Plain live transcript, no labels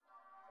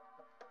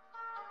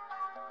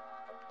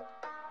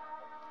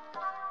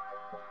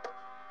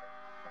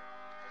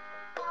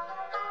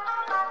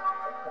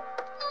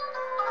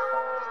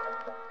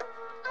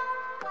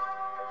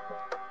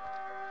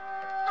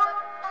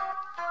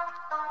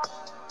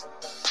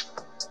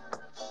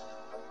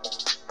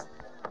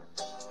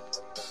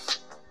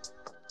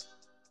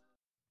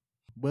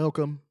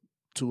Welcome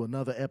to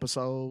another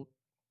episode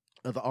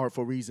of the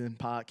Artful Reason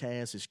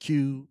podcast. It's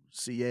Q,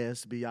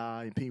 CS,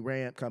 BI, and P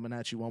Ramp coming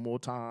at you one more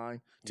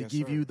time to Yes,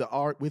 give sir. you the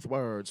art with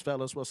words.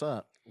 Fellas, what's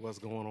up? What's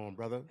going on,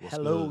 brother? What's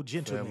Hello, good,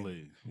 gentlemen.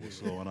 family?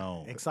 What's going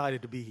on?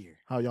 Excited to be here.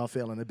 How y'all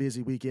feeling? A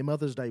busy weekend,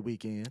 Mother's Day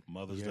weekend.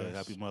 Mother's Day. Yes.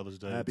 Happy Mother's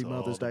Day. Happy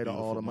Mother's Day to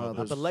all the beautiful A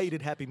mothers.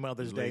 belated Happy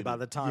Mother's Day by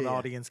the time the Yeah.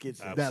 audience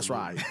gets here. That's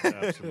right.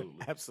 Absolutely.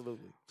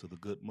 Absolutely. To the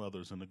good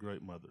mothers and the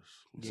great mothers.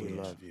 We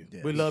Yeah. love you.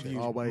 Yeah. We love you,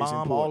 Always Mom,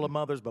 all important. the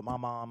mothers, but my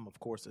mom, of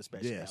course,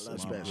 especially. Yes, I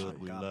love Mama you. especially.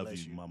 good. We God love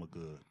bless you. Mama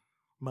good.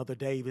 Mother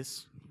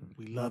Davis,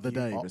 we love Mother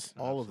you. Davis.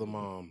 All of the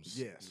moms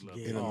Yes. Love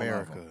Yeah. in all of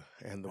America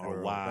and the Our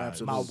world. wives.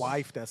 Absolutely. My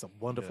wife, that's a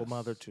wonderful Yes.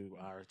 mother to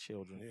our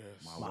children.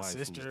 Yes. My wife,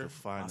 sister, who's the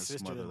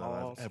finest mother that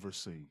sister-in-laws. I've ever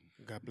seen.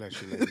 God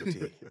bless you,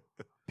 Liberty.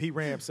 P.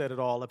 Ramp said it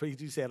all.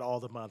 You said all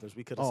the mothers.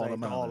 We could have All said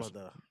the all mothers. of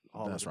the.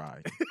 All That's of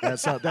the,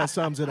 right. That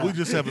sums it up. We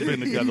just haven't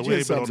been together. You We ain't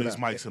just been on sums it these up.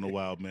 mics in a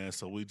while, man.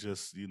 So we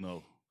just,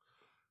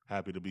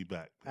 happy to be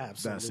back.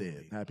 Absolutely.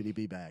 That's it. Happy to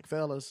be back.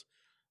 Fellas,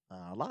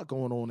 a lot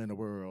going on in the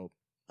world.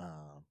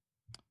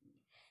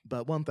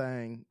 But one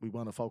thing we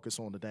want to focus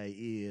on today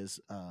is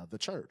the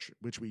church,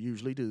 which we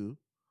usually do.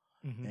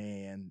 Mhm.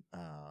 And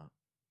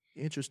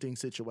interesting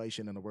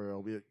situation in the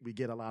world. We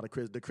get a lot of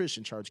the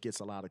Christian church gets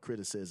a lot of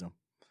criticism.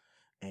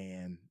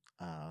 And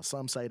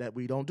some say that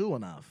we don't do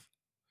enough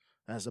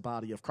as the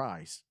body of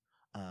Christ,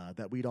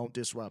 that we don't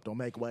disrupt or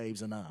make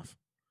waves enough.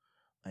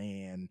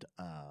 And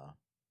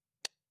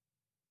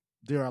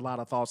there are a lot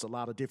of thoughts, a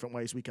lot of different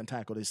ways we can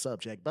tackle this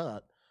subject,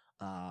 but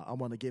I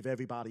want to give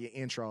everybody an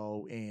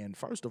intro. And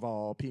first of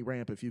all, P.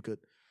 Ramp, if you could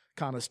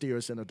kind of steer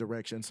us in a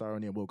direction, sir,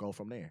 and then we'll go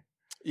from there.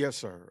 Yes,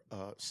 sir.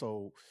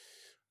 So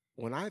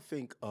when I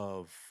think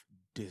of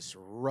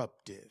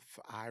disruptive,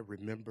 I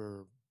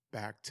remember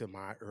back to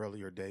my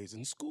earlier days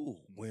in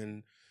school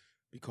when,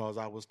 because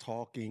I was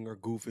talking or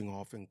goofing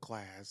off in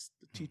class,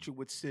 the teacher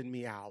would send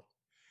me out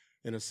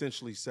and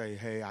essentially say,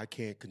 hey, I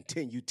can't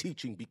continue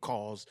teaching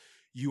because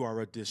you are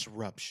a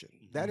disruption.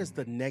 That is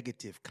the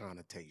negative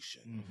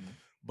connotation.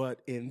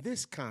 But in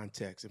this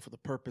context, and for the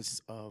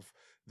purpose of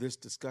this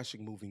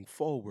discussion moving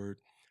forward,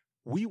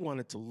 we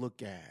wanted to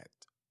look at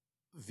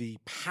the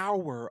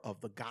power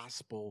of the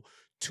gospel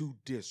to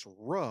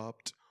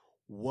disrupt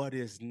what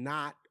is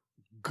not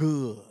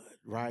good,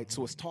 right?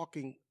 So it's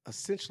talking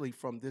essentially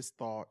from this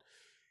thought,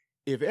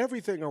 if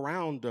everything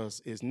around us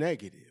is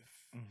negative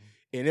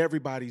and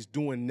everybody's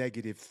doing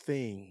negative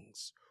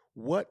things,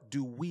 what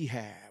do we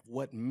have?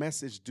 What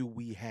message do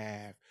we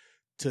have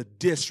to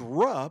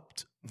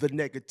disrupt the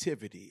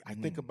negativity? I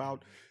think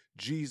about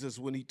Jesus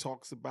when he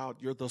talks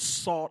about you're the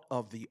salt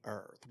of the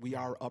earth. We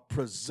are a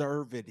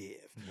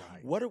preservative.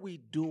 Right. What are we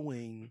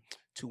doing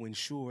to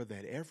ensure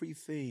that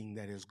everything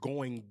that is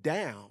going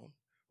down,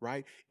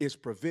 right, is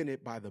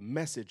prevented by the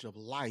message of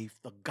life,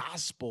 the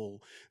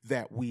gospel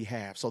that we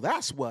have? So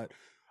that's what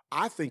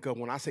I think of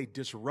when I say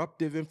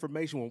disruptive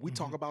information. When we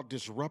talk about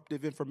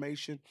disruptive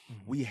information,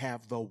 we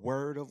have the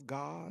word of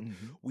God.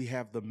 We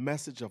have the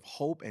message of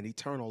hope and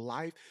eternal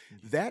life.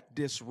 That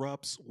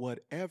disrupts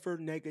whatever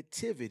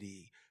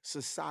negativity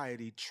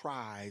society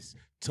tries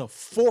to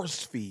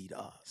force feed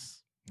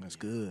us. That's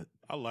good.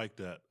 I like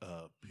that,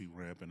 P.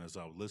 Ramp. And as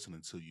I was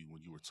listening to you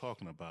when you were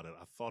talking about it,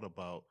 I thought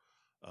about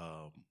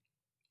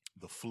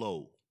the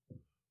flow,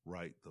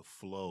 right? The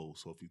flow.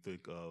 So if you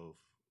think of,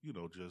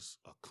 just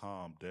a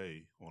calm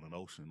day on an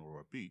ocean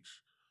or a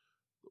beach,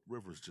 the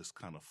rivers just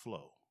kind of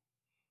flow.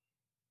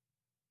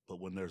 But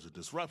when there's a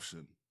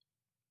disruption,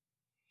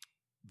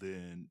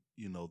 then,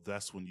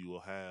 that's when you will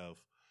have,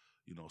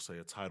 say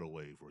a tidal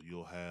wave, or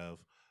you'll have,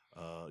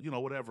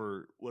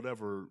 whatever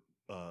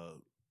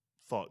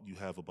thought you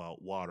have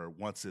about water.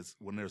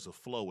 When there's a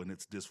flow and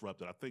it's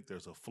disrupted, I think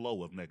there's a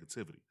flow of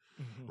negativity,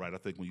 right? I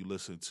think when you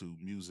listen to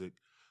music,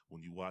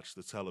 when you watch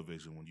the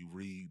television, when you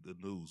read the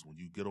news, when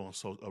you get on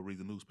read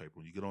the newspaper,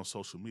 when you get on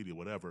social media,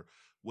 whatever,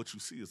 what you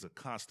see is a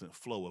constant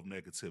flow of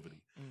negativity.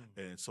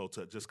 And so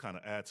to just kind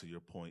of add to your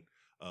point,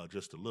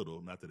 just a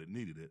little, not that it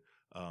needed it,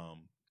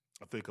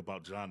 I think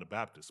about John the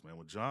Baptist, man.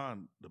 When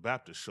John the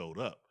Baptist showed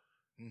up,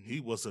 he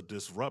was a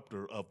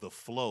disruptor of the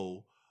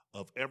flow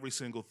of every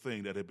single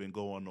thing that had been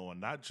going on,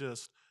 not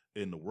just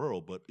in the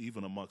world, but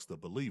even amongst the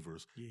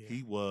believers. Yeah.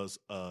 He was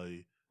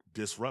a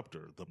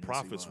disruptor. The he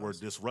prophets were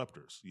was.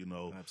 disruptors.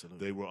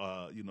 Absolutely. They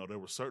were, there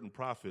were certain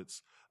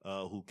prophets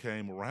who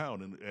came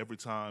around, and every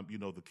time,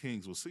 the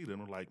kings would see them,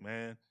 they're like,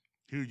 man,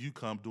 here you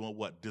come doing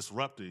what?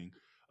 Disrupting.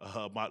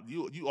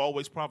 You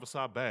always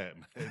prophesy bad,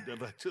 man. They're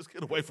like, just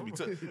get away from me.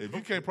 If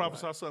you can't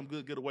prophesy something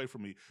good, get away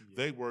from me. Yeah.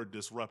 They were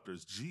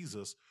disruptors.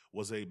 Jesus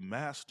was a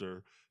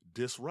master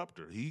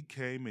disruptor. He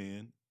came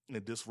in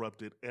and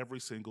disrupted every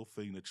single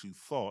thing that you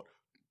thought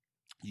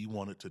you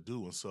wanted to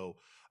do. And so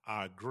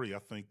I agree. I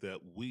think that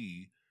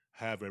we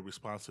have a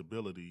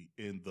responsibility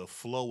in the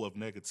flow of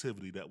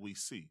negativity that we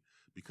see,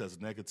 because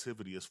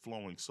negativity is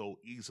flowing so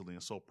easily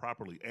and so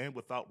properly and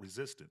without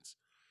resistance.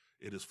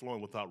 It is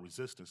flowing without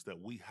resistance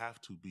that we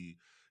have to be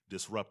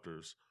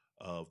disruptors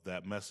of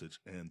that message.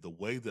 And the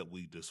way that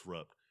we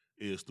disrupt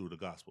is through the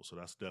gospel. So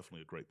that's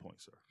definitely a great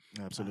point, sir.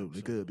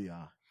 Absolutely. Good,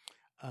 B.I.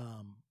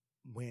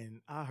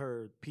 When I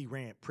heard P.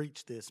 Rant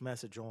preach this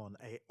message on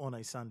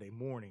a Sunday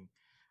morning,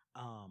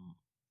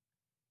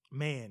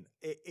 man,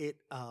 it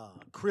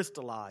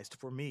crystallized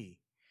for me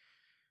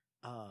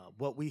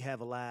what we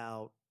have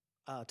allowed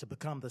to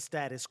become the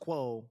status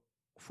quo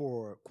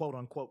for quote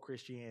unquote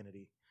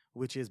Christianity,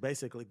 which is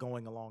basically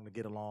going along to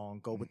get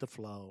along, go with the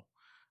flow.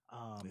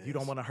 You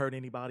don't want to hurt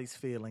anybody's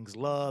feelings.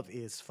 Love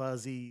is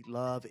fuzzy.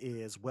 Love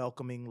is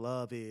welcoming.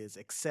 Love is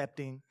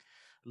accepting.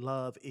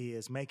 Love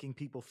is making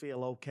people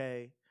feel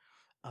okay.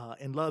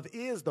 And love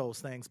is those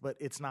things, but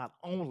it's not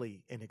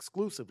only and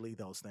exclusively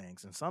those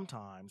things. And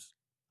sometimes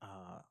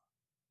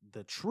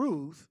the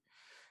truth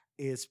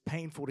is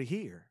painful to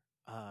hear.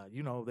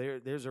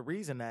 There's a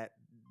reason that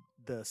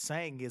the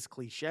saying is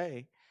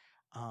cliche.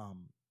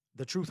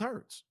 The truth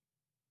hurts.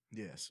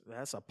 Yes.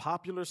 That's a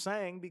popular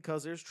saying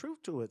because there's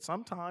truth to it.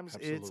 Sometimes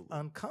it's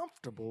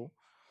uncomfortable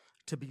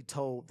to be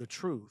told the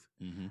truth.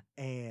 Mm-hmm.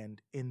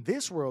 And in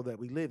this world that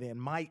we live in,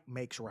 might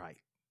makes right.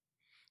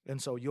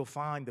 And so you'll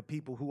find the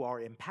people who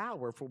are in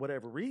power for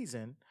whatever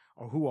reason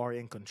or who are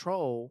in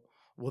control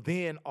will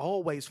then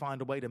always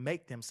find a way to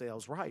make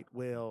themselves right.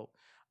 Well,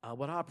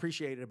 what I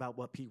appreciated about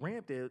what P.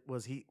 Rant did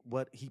was he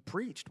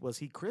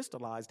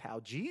crystallized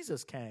how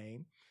Jesus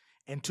came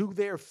and to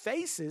their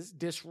faces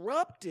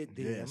disrupted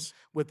them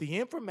with the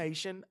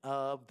information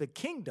of the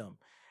kingdom,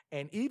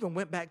 and even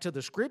went back to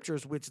the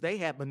scriptures, which they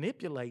had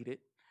manipulated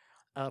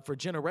for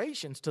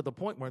generations to the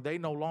point where they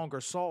no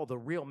longer saw the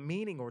real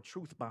meaning or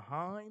truth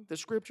behind the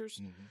scriptures.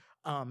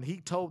 Mm-hmm.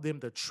 He told them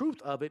the truth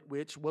of it,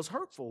 which was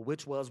hurtful,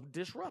 which was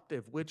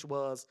disruptive, which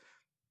was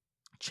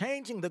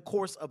changing the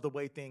course of the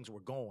way things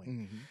were going.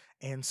 Mm-hmm.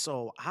 And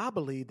so I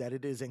believe that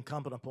it is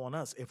incumbent upon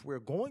us, if we're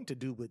going to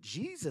do what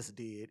Jesus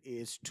did,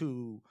 is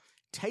to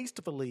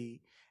tastefully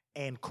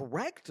and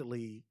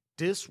correctly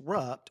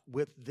disrupt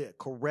with the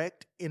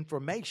correct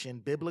information,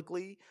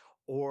 biblically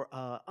or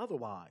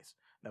otherwise.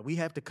 Now, we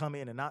have to come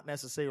in and not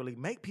necessarily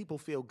make people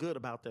feel good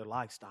about their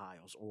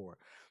lifestyles or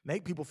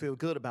make people feel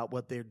good about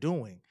what they're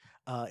doing.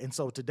 And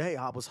so today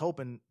I was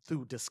hoping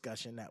through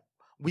discussion that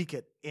we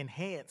could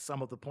enhance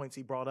some of the points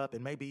he brought up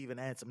and maybe even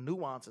add some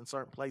nuance in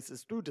certain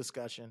places through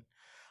discussion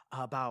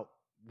about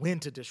when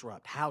to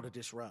disrupt, how to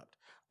disrupt,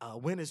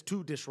 when is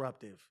too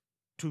disruptive.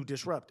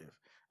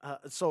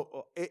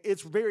 So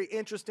it's very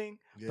interesting,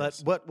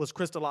 but what was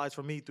crystallized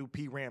for me through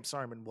P. Rant's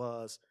sermon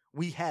was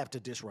we have to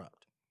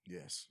disrupt.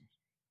 Yes.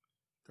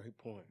 Great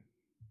point.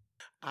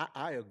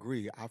 I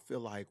agree. I feel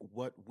like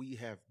what we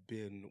have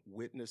been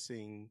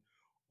witnessing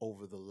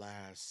over the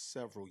last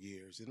several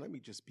years, and let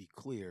me just be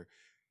clear,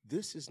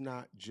 this is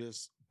not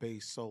just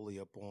based solely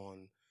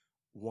upon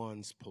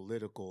one's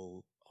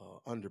political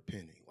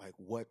underpinning, like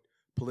what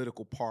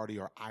political party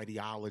or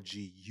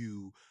ideology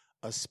you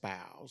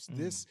espouse.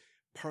 This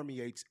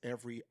permeates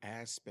every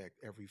aspect,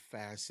 every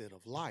facet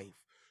of life.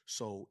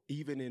 So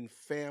even in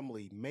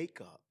family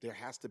makeup, there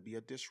has to be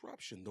a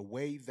disruption. The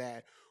way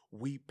that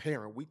we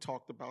parent, we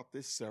talked about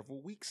this several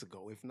weeks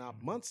ago, if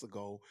not months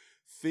ago,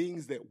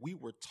 things that we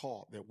were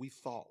taught that we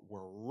thought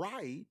were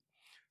right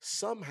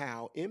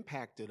somehow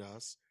impacted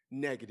us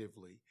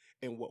negatively.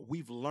 And what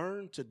we've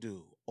learned to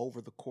do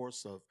over the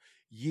course of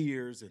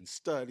years and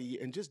study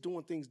and just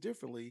doing things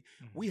differently,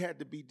 we had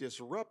to be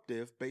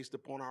disruptive based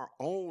upon our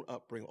own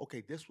upbringing.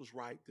 Okay, this was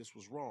right, this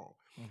was wrong.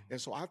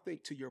 And so I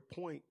think to your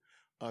point,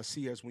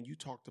 C.S., when you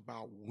talked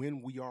about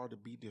when we are to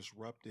be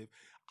disruptive,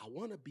 I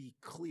want to be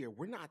clear.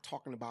 We're not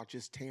talking about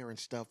just tearing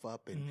stuff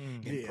up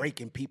and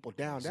breaking people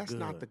down. That's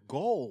not the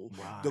goal.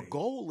 Right. The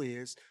goal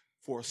is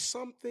for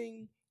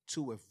something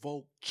to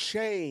evoke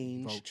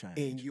change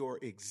in your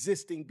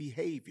existing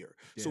behavior.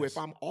 Yes. So if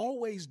I'm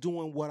always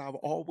doing what I've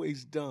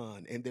always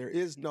done and there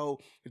is no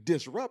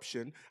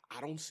disruption,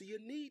 I don't see a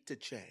need to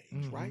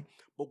change, right?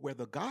 But where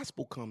the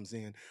gospel comes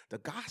in, the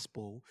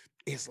gospel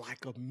is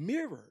like a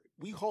mirror.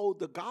 We hold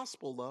the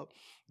gospel up.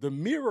 The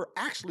mirror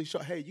actually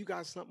shows, hey, you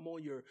got something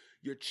on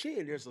your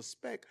chin. There's a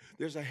speck.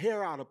 There's a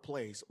hair out of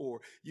place,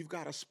 or you've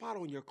got a spot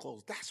on your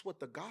clothes. That's what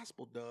the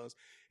gospel does.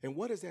 And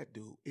what does that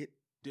do? It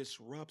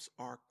disrupts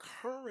our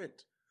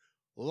current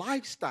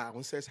lifestyle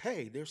and says,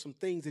 hey, there's some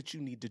things that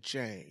you need to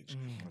change.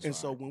 And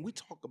so when we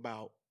talk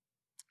about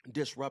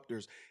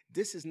disruptors,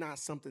 this is not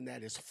something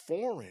that is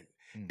foreign.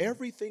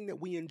 Everything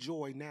that we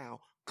enjoy now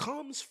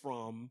comes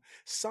from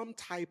some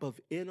type of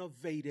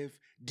innovative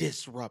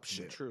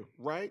disruption. True.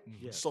 Right?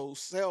 Yes. So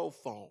cell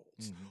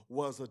phones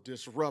was a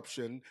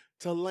disruption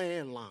to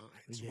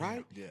landlines,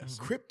 right? Yes.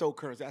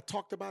 Cryptocurrency, I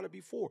talked about it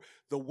before.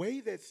 The way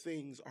that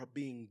things are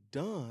being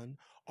done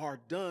are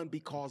done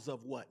because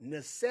of what?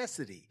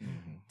 Necessity.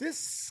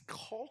 This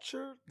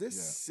culture, this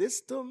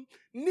system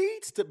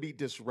needs to be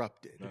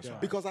disrupted. That's right.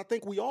 Because I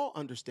think we all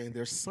understand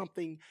there's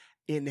something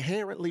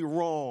inherently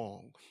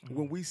wrong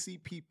when we see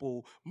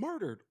people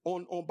murdered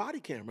on body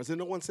cameras and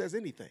no one says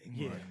anything.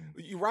 Yeah.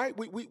 Right?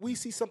 We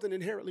see something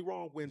inherently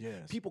wrong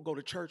when people go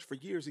to church for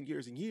years and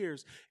years and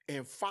years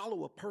and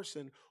follow a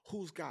person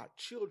who's got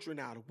children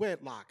out of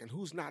wedlock and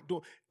who's not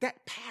doing,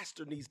 that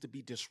pastor needs to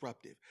be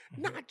disruptive,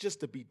 not just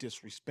to be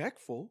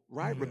disrespectful,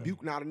 right?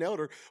 Rebuke not an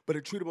elder, but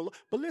to treat him.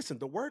 But listen,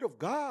 the word of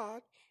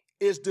God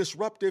is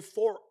disruptive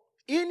for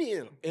any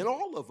and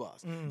all of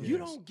us. You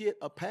don't get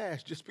a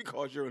pass just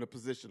because you're in a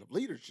position of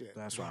leadership.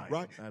 That's right.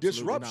 Right? Absolutely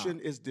Disruption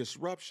not. is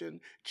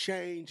disruption.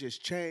 Change is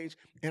change.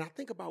 And I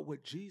think about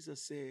what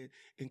Jesus said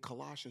in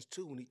Colossians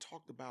 2 when he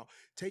talked about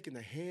taking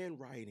the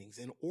handwritings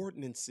and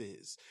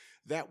ordinances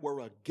that were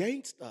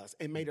against us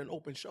and made an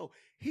open show.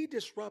 He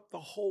disrupted the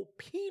whole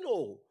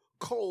penal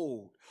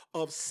code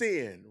of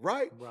sin,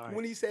 right?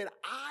 When he said,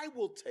 I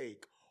will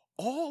take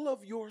all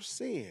of your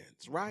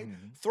sins, right?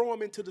 Throw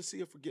them into the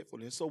sea of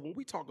forgetfulness. So when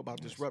we talk about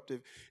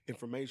disruptive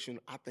information,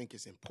 I think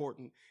it's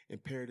important,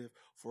 imperative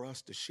for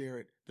us to share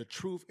it, the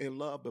truth in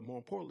love, but more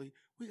importantly,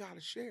 we got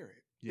to share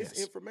it. Yes.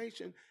 It's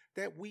information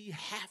that we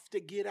have to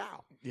get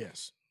out.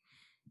 Yes.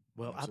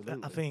 Well, I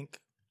Absolutely. think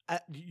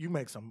you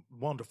make some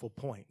wonderful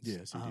points.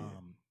 Yes, you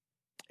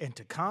did. And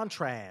to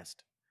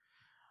contrast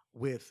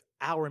with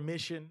our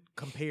mission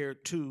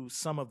compared to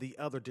some of the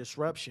other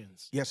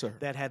disruptions Yes, sir.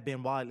 that have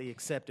been widely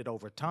accepted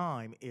over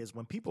time is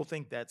when people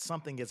think that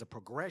something is a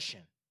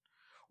progression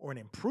or an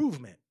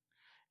improvement.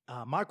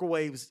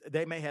 Microwaves,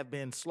 they may have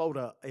been slow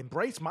to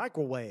embrace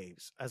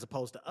microwaves as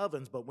opposed to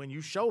ovens, but when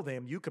you show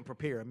them you can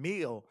prepare a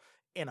meal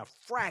in a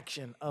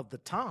fraction of the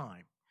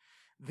time,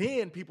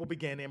 then people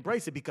began to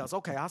embrace it because,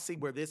 okay, I see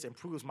where this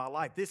improves my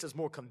life. This is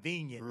more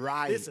convenient.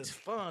 Right. This is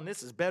fun.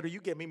 This is better.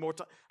 You give me more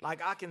time. Like,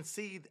 I can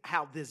see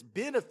how this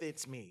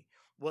benefits me.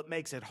 What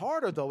makes it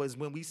harder, though, is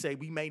when we say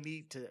we may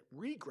need to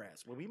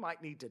regress, when we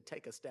might need to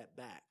take a step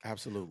back.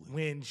 Absolutely.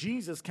 When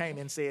Jesus came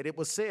and said, it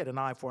was said an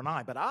eye for an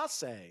eye, but I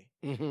say,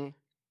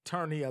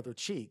 turn the other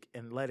cheek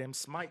and let him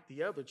smite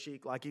the other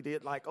cheek like he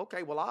did. Like,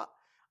 okay, well,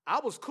 I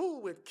was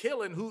cool with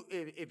killing who,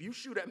 if you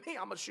shoot at me,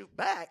 I'm going to shoot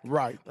back.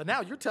 Right. But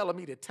now you're telling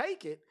me to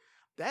take it.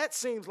 That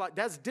seems like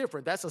that's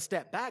different. That's a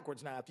step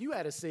backwards. Now, if you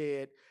had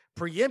said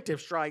preemptive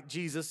strike,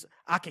 Jesus,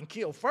 I can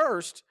kill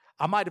first,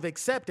 I might have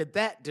accepted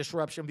that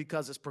disruption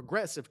because it's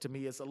progressive to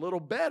me. It's a little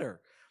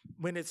better.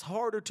 When it's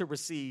harder to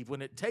receive,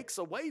 when it takes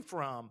away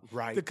from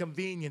the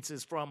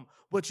conveniences, from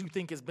what you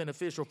think is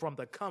beneficial, from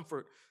the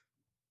comfort,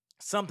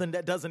 something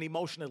that doesn't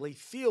emotionally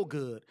feel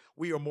good,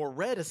 we are more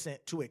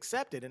reticent to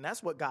accept it. And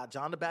that's what got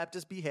John the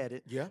Baptist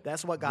beheaded. Yeah.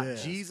 That's what got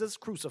Jesus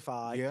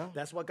crucified. Yeah.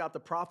 That's what got the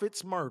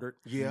prophets murdered.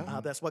 Yeah.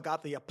 That's what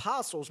got the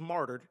apostles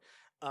martyred.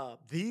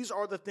 These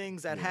are the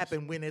things that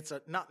happen when it's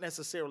not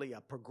necessarily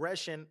a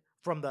progression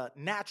from the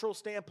natural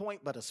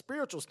standpoint, but a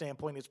spiritual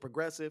standpoint. It's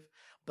progressive,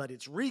 but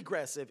it's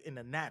regressive in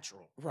the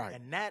natural. Right.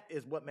 And that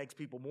is what makes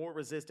people more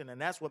resistant,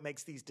 and that's what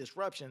makes these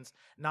disruptions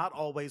not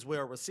always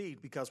well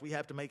received, because we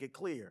have to make it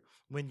clear.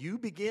 When you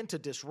begin to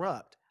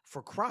disrupt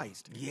for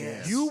Christ,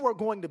 you are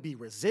going to be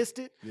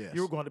resisted,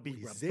 you're going to be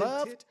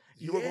rebuffed,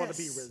 you are going to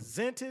be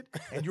resented,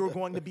 and you're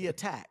going to be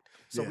attacked.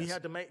 So we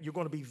had to make, you're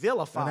going to be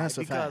vilified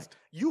because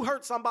you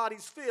hurt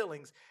somebody's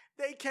feelings.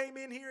 They came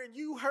in here and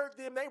you hurt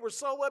them. They were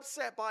so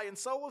upset by it and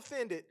so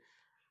offended.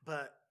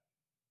 But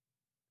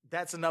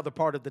that's another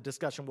part of the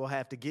discussion we'll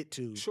have to get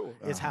to. Sure.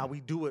 Is how we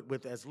do it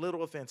with as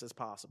little offense as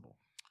possible.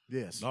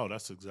 Yes. No,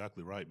 that's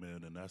exactly right,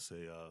 man, and that's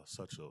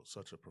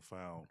such a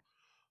profound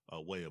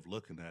way of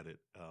looking at it.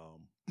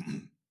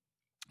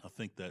 I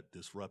think that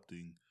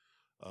disrupting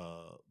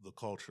the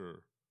culture,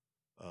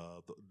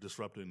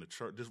 disrupting the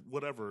church, just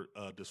whatever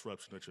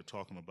disruption that you're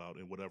talking about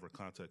in whatever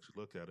context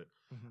you look at it,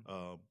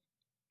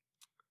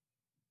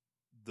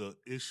 the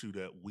issue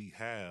that we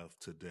have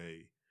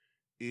today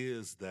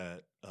is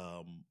that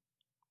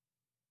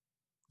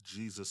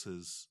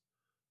Jesus's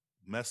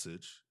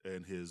message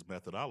and his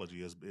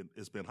methodology has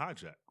been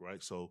hijacked,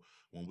 right? So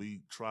when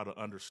we try to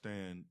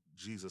understand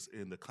Jesus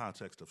in the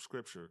context of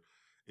Scripture,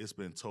 it's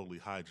been totally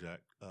hijacked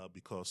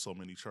because so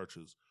many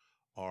churches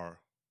are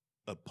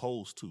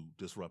opposed to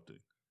disrupting.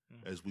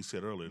 As we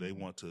said earlier, they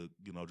want to,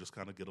 just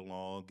kind of get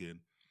along, and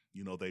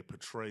they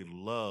portray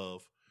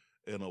love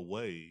in a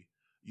way.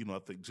 I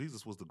think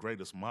Jesus was the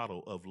greatest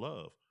model of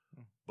love,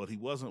 but he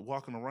wasn't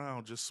walking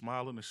around just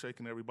smiling and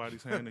shaking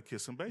everybody's hand and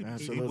kissing babies.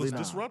 Absolutely He was not.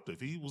 disruptive.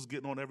 He was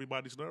getting on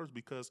everybody's nerves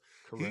because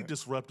he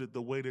disrupted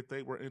the way that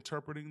they were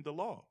interpreting the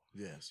law.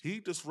 Yes. He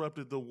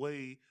disrupted the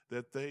way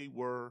that they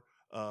were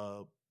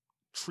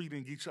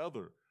treating each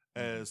other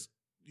as,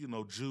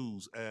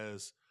 Jews,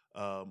 as,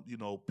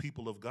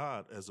 people of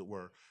God, as it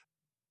were.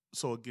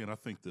 So again, I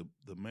think the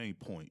main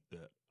point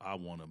that I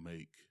want to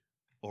make,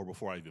 or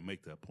before I even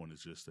make that point,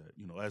 is just that,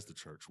 as the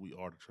church, we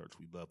are the church.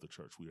 We love the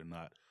church. We are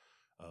not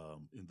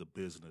in the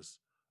business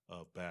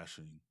of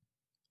bashing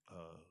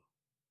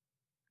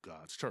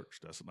God's church.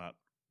 That's not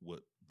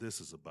what this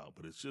is about.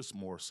 But it's just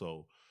more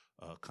so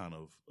kind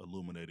of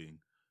illuminating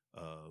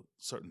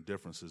certain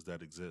differences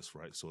that exist,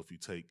 right? So if you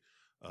take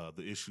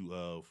the issue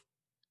of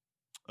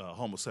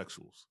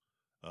homosexuals,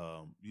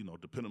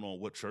 depending on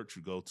what church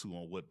you go to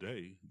on what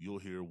day, you'll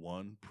hear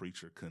one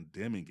preacher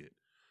condemning it.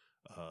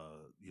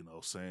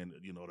 Saying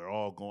that, they're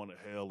all going to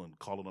hell and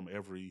calling them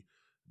every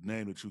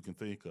name that you can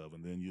think of.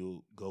 And then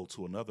you'll go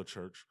to another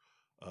church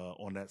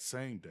on that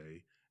same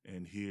day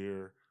and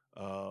hear,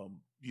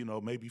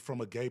 maybe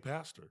from a gay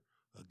pastor,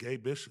 a gay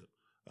bishop,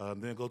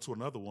 and then go to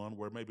another one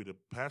where maybe the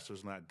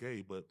pastor's not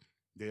gay, but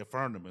they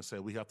affirm them and say,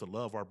 we have to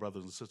love our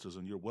brothers and sisters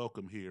and you're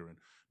welcome here. And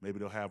maybe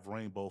they'll have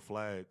rainbow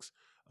flags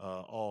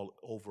all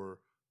over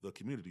the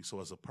community.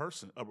 So as a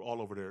person,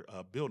 all over their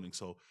building.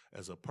 So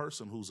as a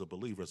person who's a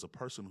believer, as a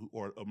person who,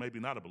 or maybe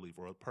not a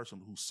believer, or a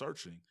person who's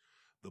searching,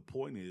 the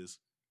point is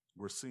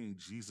we're seeing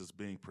Jesus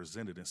being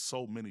presented in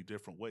so many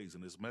different ways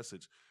and his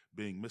message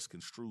being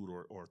misconstrued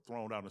or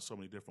thrown out in so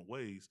many different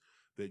ways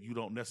that you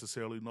don't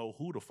necessarily know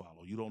who to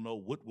follow. You don't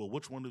know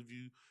which one of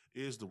you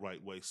is the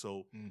right way.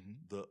 So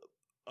the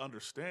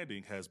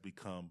understanding has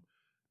become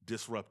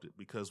disrupted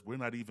because we're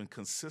not even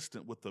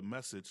consistent with the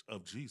message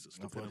of Jesus,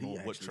 depending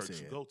on what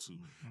church you go to.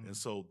 And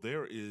so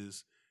there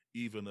is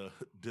even a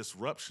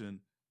disruption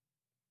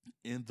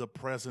in the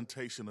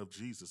presentation of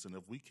Jesus. And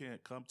if we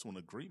can't come to an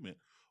agreement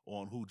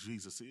on who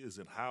Jesus is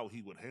and how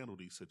he would handle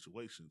these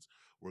situations,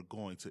 we're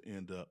going to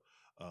end up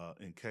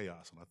in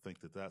chaos. And I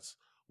think that that's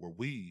where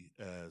we,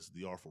 as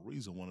the Artful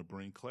Reason, want to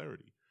bring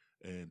clarity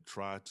and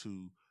try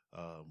to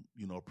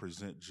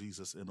present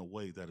Jesus in a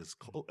way that is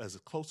as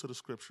close to the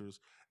scriptures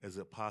as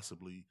it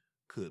possibly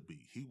could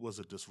be. He was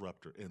a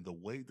disruptor, and the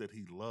way that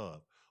he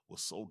loved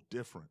was so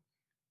different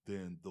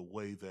than the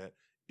way that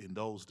in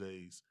those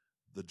days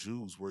the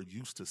Jews were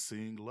used to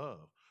seeing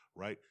love,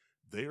 right?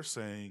 They're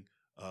saying,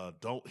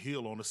 don't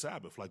heal on the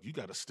Sabbath. Like, you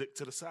got to stick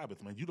to the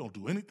Sabbath, man. You don't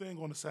do anything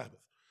on the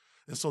Sabbath.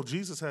 And so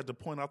Jesus had to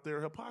point out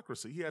their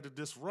hypocrisy. He had to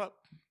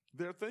disrupt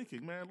their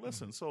thinking, man.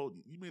 Listen, so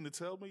you mean to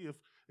tell me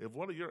if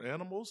one of your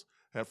animals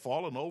had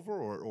fallen over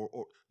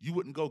or you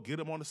wouldn't go get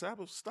him on the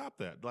Sabbath? Stop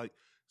that. Like,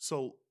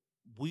 so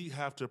we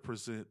have to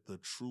present the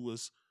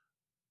truest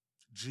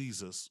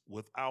Jesus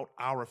without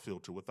our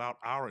filter, without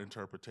our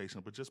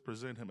interpretation, but just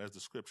present him as the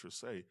scriptures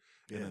say.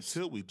 Yes. And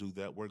until we do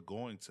that, we're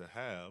going to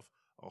have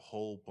a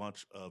whole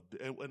bunch of,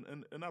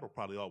 and that'll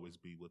probably always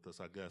be with us,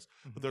 I guess,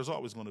 but there's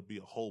always going to be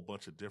a whole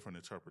bunch of different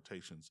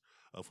interpretations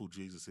of who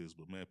Jesus is.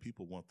 But man,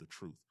 people want the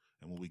truth.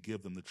 And when we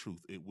give them the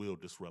truth, it will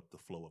disrupt the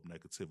flow of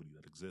negativity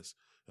that exists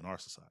in our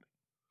society.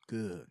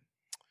 Good.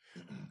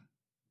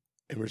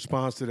 In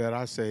response to that,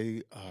 I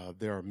say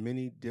there are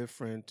many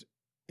different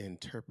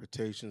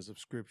interpretations of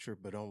Scripture,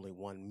 but only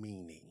one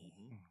meaning,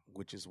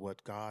 which is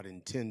what God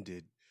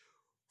intended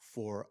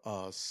for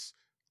us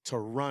to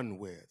run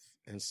with.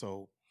 And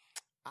so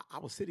I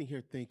was sitting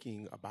here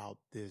thinking about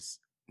this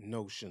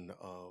notion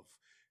of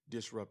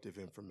disruptive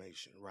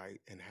information, right?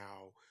 And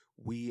how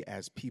we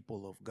as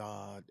people of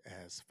God,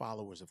 as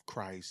followers of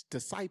Christ,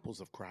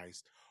 disciples of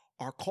Christ,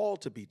 are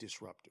called to be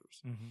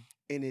disruptors.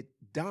 And it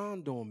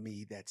dawned on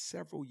me that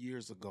several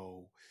years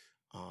ago,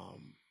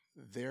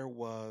 there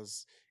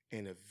was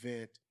an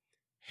event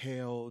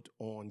held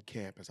on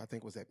campus. I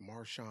think it was at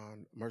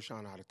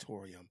Mershon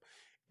Auditorium.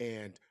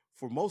 And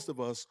for most of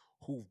us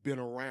who've been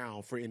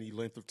around for any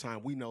length of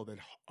time, we know that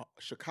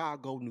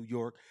Chicago, New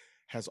York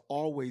has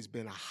always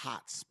been a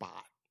hot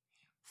spot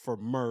for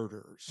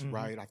murders,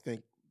 right? I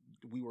think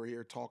we were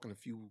here talking a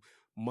few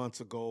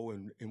months ago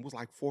and it was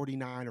like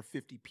 49 or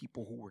 50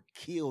 people who were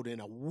killed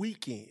in a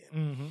weekend.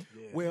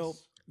 Yes. Well,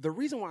 the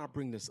reason why I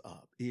bring this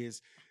up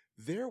is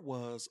there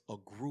was a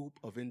group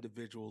of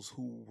individuals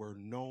who were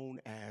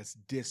known as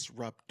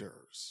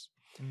disruptors.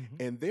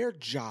 And their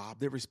job,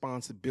 their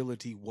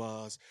responsibility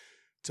was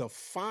to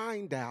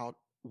find out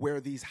where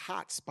these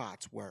hot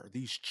spots were,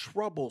 these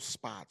trouble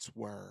spots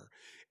were.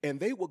 And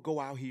they would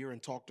go out here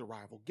and talk to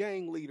rival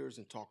gang leaders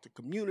and talk to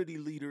community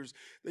leaders.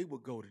 They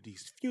would go to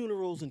these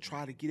funerals and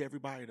try to get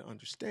everybody to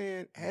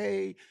understand,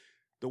 hey,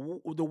 the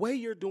way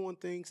you're doing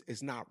things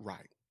is not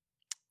right.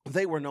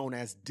 They were known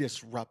as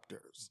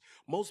disruptors.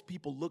 Most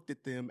people looked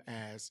at them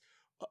as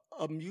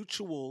a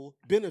mutual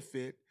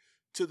benefit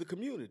to the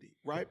community,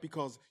 right?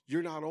 Because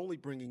you're not only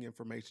bringing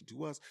information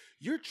to us,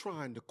 you're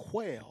trying to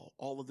quell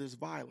all of this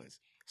violence.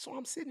 So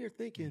I'm sitting here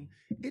thinking,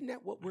 isn't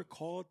that what we're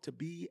called to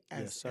be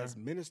as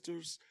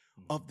ministers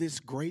of this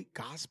great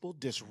gospel,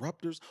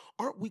 disruptors?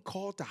 Aren't we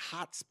called to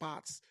hot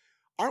spots?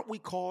 Aren't we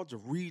called to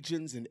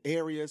regions and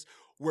areas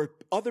where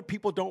other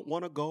people don't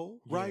want to go,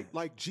 right? Yeah.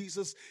 Like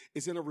Jesus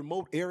is in a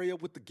remote area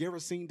with the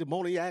Gerasene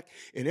demoniac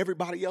and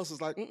everybody else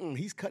is like,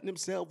 he's cutting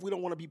himself. We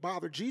don't want to be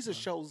bothered. Jesus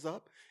shows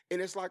up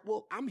and it's like,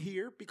 well, I'm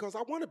here because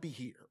I want to be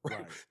here,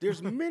 right?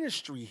 There's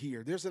ministry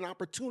here. There's an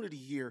opportunity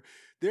here.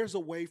 There's a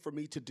way for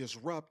me to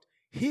disrupt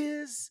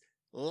his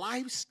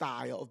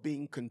lifestyle of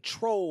being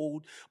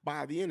controlled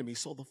by the enemy.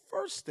 So the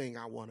first thing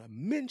I want to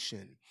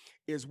mention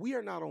is we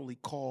are not only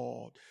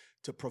called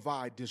to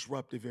provide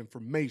disruptive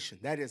information,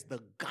 that is the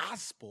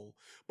gospel,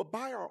 but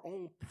by our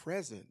own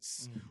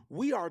presence,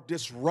 we are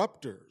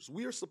disruptors.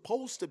 We are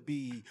supposed to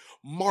be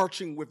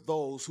marching with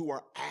those who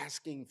are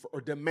asking for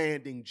or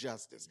demanding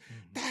justice.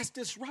 That's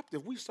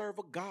disruptive. We serve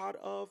a God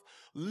of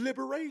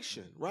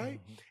liberation, right?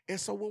 And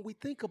so when we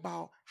think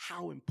about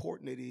how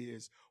important it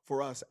is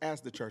for us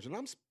as the church, and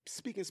I'm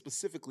speaking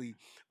specifically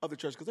of the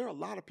church because there are a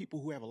lot of people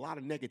who have a lot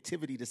of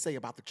negativity to say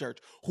about the church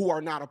who are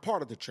not a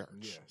part of the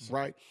church,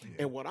 right? Yeah.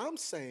 And what I'm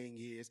saying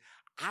is,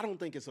 I don't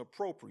think it's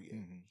appropriate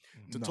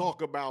to No.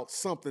 talk about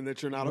something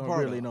that you're not Don't a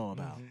part really of. know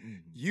about.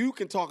 You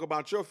can talk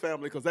about your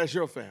family because that's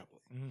your family.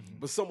 Mhm.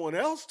 But someone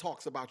else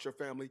talks about your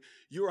family,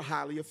 you're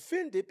highly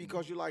offended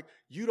because you're like,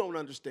 you don't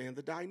understand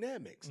the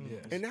dynamics.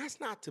 Yes. And that's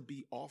not to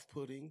be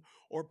off-putting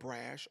or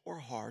brash or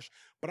harsh,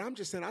 but I'm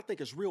just saying I think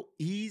it's real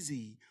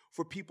easy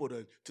for people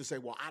to say,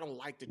 well, I don't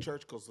like the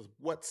church because of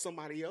what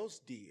somebody else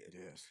did.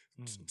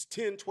 Yes.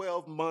 10,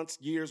 12 months,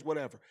 years,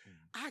 whatever.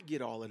 I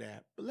get all of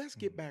that. But let's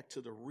get back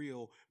to the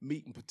real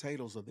meat and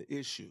potatoes of the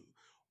issue.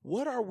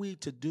 What are we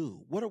to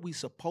do? What are we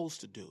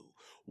supposed to do?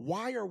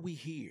 Why are we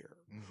here?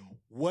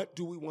 What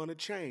do we want to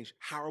change?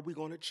 How are we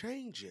going to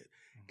change it?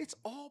 It's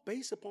all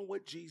based upon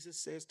what Jesus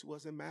says to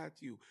us in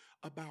Matthew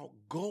about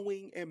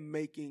going and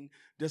making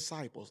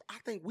disciples. I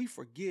think we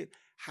forget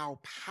how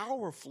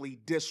powerfully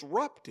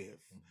disruptive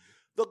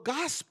the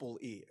gospel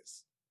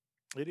is.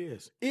 It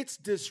is. It's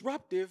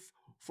disruptive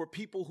for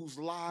people whose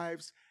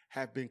lives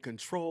have been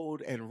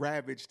controlled and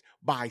ravaged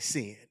by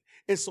sin.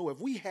 And so if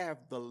we have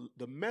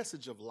the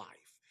message of life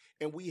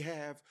and we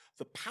have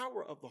the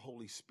power of the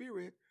Holy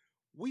Spirit,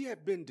 we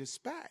have been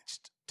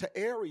dispatched to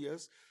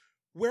areas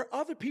where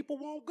other people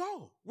won't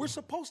go. We're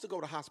supposed to go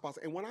to hotspots.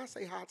 And when I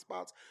say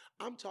hotspots,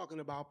 I'm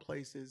talking about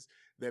places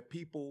that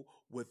people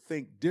would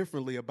think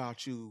differently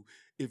about you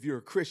if you're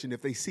a Christian,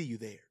 if they see you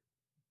there.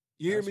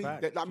 You hear That's me?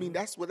 fact. I mean,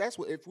 that's what,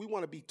 if we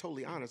want to be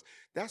totally honest,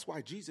 that's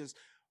why Jesus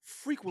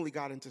frequently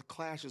got into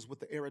clashes with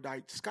the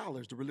erudite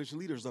scholars, the religious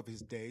leaders of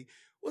his day,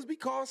 was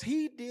because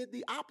he did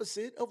the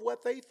opposite of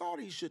what they thought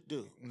he should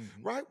do,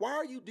 right?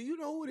 Do you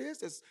know who it is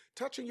that's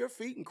touching your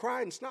feet and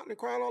crying and snotting and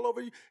crying all over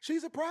you?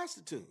 She's a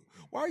prostitute.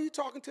 Why are you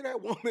talking to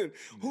that woman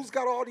who's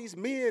got all these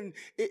men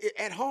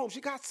at home? She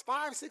got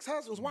 5, 6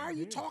 husbands. Why are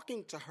you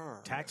talking to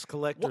her? Tax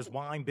collectors,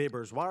 wine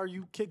bibbers. Why are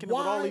you kicking it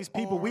with all Why these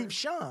people are we've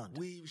shunned?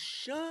 We've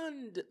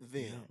shunned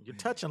them. You're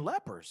touching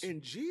lepers.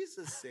 And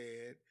Jesus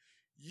said,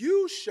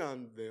 you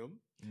shunned them,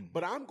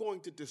 but I'm going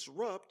to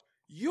disrupt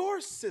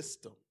your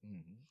system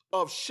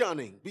of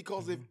shunning.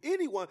 Because if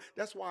anyone,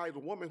 that's why the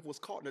woman was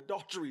caught in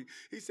adultery.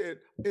 He said,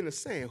 in a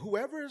saying,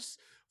 whoever's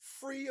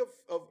free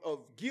of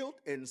guilt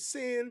and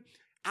sin,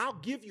 I'll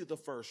give you the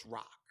first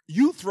rock.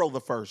 You throw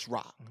the first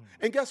rock.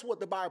 And guess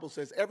what the Bible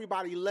says?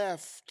 Everybody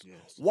left.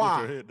 Yes. Why?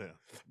 Put your head down.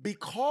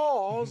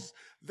 Because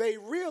they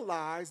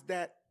realized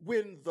that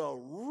when the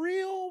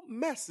real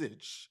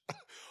message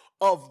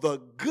of the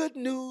good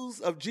news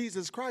of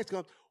Jesus Christ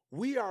comes,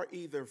 we are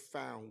either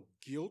found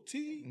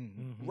guilty,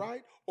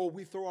 right? Or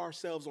we throw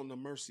ourselves on the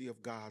mercy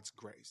of God's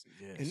grace.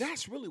 Yes. And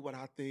that's really what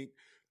I think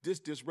this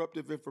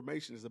disruptive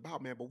information is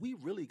about, man. But we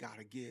really got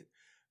to get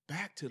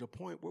back to the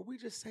point where we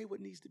just say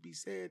what needs to be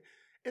said.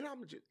 And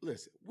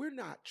listen, we're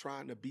not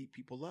trying to beat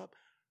people up.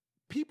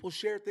 People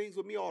share things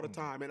with me all the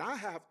time, and I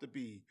have to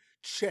be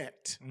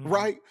checked,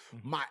 right?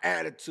 My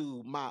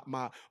attitude,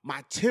 my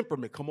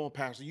temperament. Come on,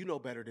 Pastor, you know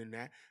better than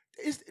that.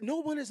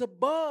 No one is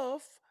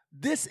above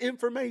this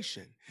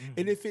information.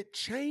 And if it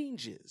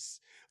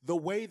changes the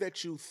way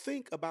that you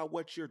think about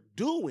what you're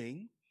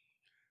doing,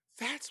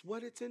 that's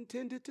what it's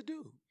intended to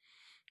do.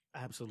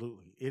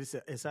 Absolutely.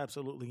 It's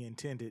absolutely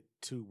intended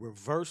to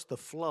reverse the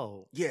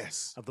flow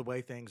Yes. of the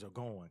way things are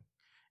going.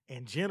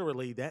 And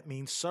generally, that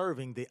means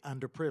serving the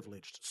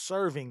underprivileged,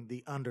 serving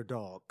the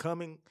underdog,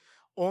 coming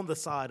on the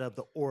side of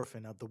the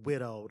orphan, of the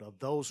widowed, of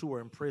those who are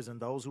in prison,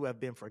 those who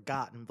have been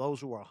forgotten, those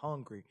who are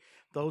hungry,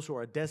 those who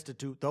are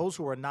destitute, those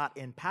who are not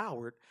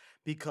empowered,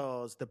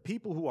 because the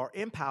people who are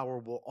in power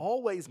will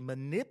always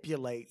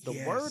manipulate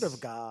the word of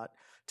God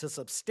to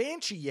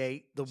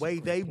substantiate the way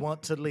they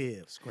want to live.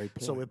 That's a great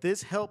point. So if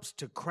this helps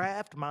to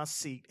craft my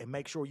seat and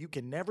make sure you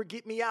can never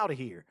get me out of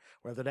here,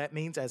 whether that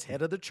means as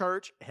head of the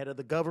church, head of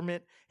the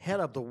government,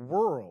 head of the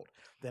world,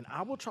 then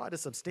I will try to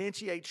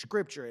substantiate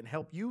scripture and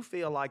help you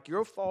feel like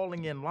you're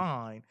falling in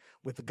line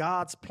with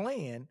God's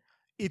plan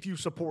if you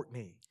support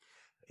me.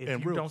 If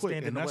And you real don't quick,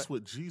 stand in and the that's way.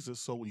 what Jesus.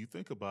 So when you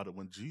think about it,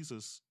 when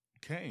Jesus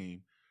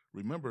came,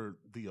 remember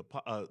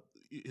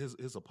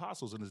his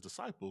apostles and his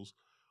disciples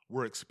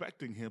were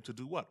expecting him to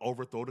do what?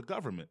 Overthrow the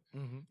government.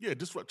 Yeah,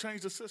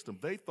 change the system.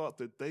 They thought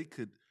that they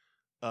could.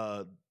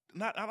 I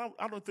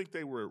don't think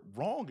they were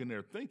wrong in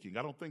their thinking.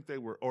 I don't think they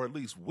were, or at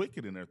least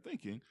wicked in their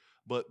thinking.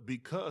 But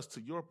because,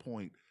 to your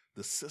point,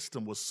 the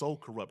system was so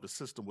corrupt, the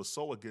system was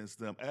so against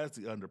them as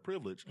the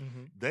underprivileged,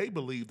 they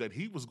believed that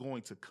he was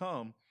going to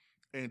come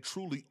and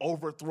truly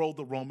overthrow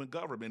the Roman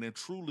government and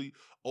truly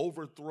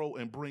overthrow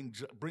and bring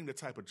the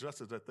type of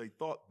justice that they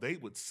thought they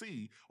would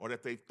see or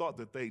that they thought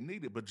that they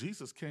needed. But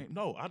Jesus came,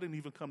 no, I didn't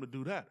even come to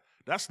do that.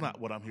 That's not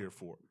what I'm here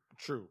for.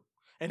 True.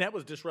 And that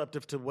was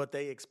disruptive to what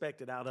they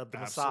expected out of the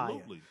Messiah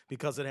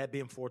because it had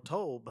been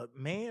foretold. But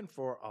man,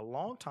 for a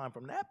long time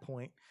from that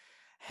point,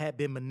 had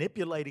been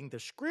manipulating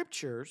the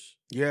scriptures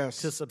to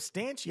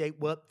substantiate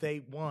what they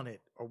wanted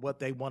or what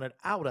they wanted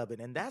out of it.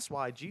 And that's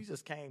why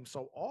Jesus came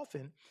so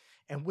often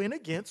and went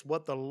against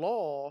what the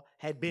law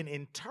had been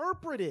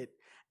interpreted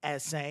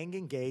as saying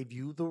and gave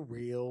you the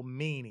real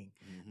meaning.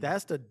 Mhm.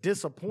 That's the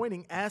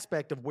disappointing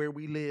aspect of where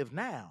we live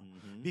now.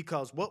 Mhm.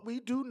 Because what we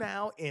do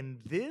now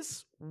in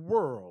this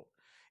world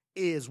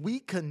is we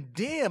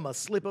condemn a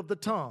slip of the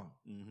tongue,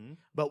 Mhm.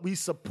 but we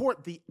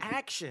support the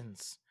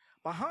actions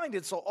behind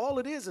it. So all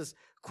it is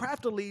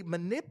craftily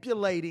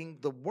manipulating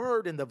the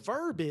word and the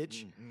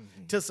verbiage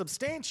to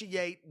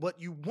substantiate what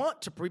you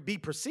want to be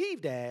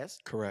perceived as,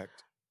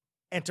 Correct.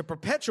 and to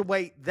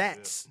perpetuate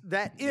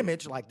that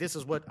image, like this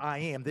is what I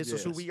am, this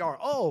is who Yes. we are.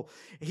 Oh,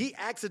 he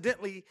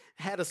accidentally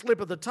had a slip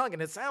of the tongue,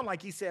 and it sounded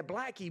like he said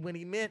blackie when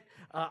he meant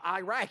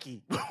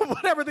Iraqi,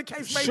 whatever the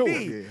case may Sure.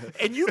 be. Yeah.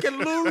 And you can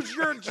lose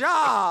your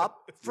job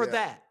for Yeah.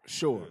 that.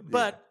 Sure.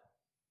 But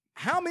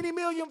how many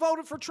million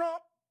voted for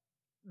Trump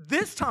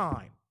this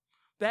time?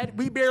 That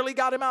we barely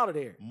got him out of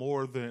there.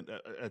 More than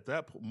at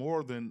that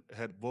more than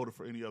had voted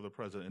for any other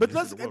president. But in the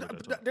history of the world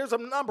at that time. there's a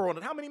number on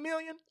it. How many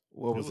million?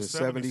 What It was was it?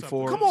 70-something.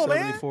 74? Come on, man.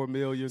 74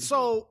 million.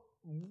 So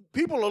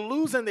people are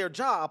losing their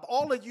job.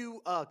 All of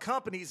you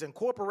companies and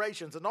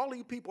corporations and all of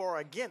you people are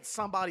against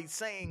somebody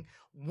saying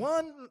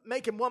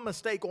making one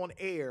mistake on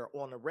air,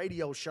 on a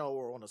radio show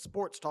or on a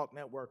sports talk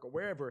network or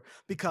wherever,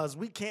 because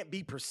we can't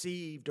be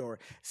perceived or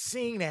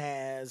seen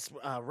as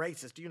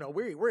racist. You know,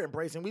 we're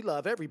embracing, we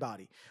love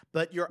everybody.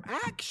 But your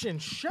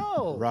actions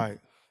show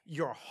Right.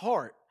 your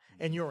heart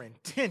and your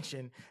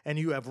intention, and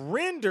you have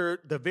rendered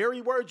the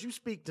very words you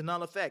speak to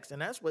none effects.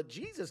 And that's what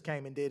Jesus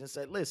came and did and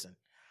said, listen,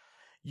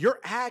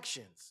 your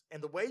actions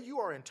and the way you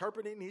are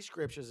interpreting these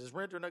scriptures is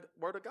rendering the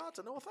word of God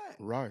to no effect.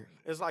 Right.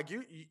 It's like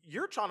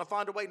you're trying to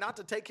find a way not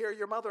to take care of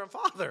your mother and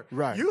father.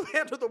 Right. You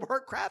handle the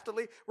word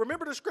craftily.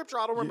 Remember the scripture?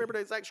 I don't remember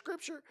the exact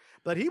scripture,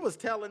 but he was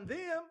telling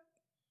them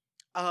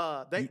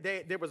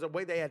there was a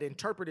way they had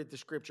interpreted the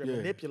scripture and Yeah.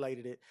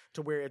 manipulated it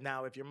to where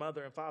now if your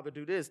mother and father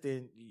do this,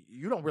 then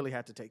you don't really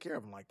have to take care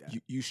of them like that.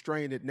 You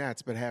strain at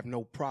gnats, but have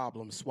no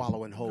problem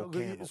swallowing whole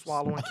camels.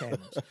 Swallowing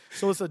camels.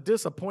 So it's a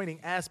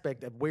disappointing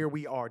aspect of where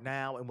we are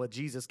now, and what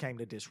Jesus came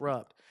to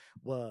disrupt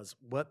was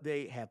what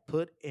they have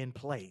put in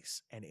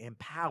place and in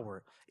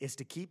power is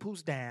to keep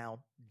who's down,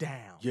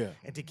 down. Yeah.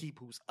 And to keep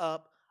who's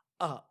up.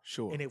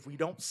 Sure. And if we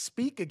don't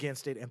speak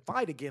against it and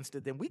fight against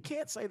it, then we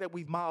can't say that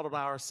we've modeled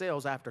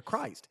ourselves after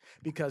Christ,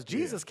 because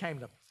Jesus came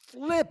to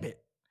flip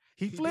it.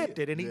 He flipped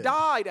did. it, and he Yeah.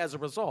 died as a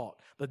result.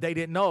 But they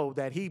didn't know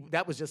that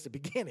that was just the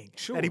beginning,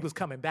 Sure. that he was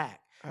coming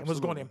back and was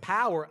going to Absolutely.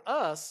 empower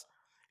us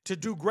to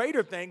do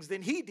greater things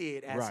than he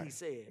did, as he Right.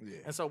 said. Yeah.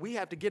 And so we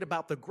have to get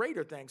about the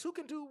greater things. Who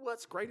can do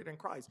what's greater than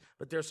Christ?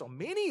 But there's so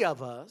many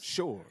of us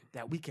Sure.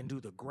 that we can do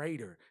the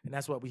greater, and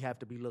that's what we have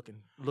to be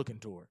looking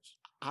towards.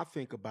 I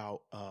think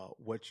about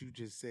what you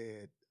just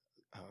said,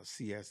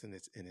 CS, and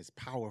it's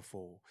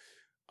powerful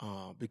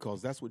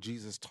because that's what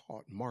Jesus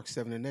taught, Mark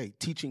 7:8,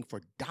 teaching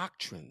for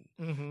doctrine,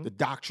 Mm-hmm. the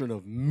doctrine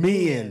of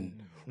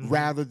men, Mhm.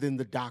 rather than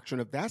the doctrine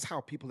of. That's how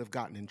people have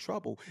gotten in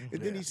trouble. Mm-hmm.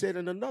 And then he said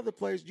in another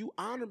place, "You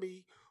honor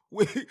me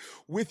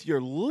with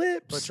your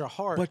lips, But your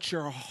heart, but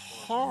your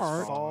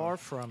heart far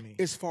from me.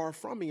 is far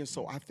from me." And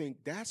so I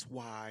think that's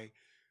why,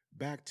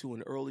 back to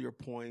an earlier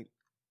point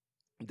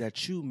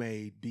that you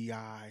made,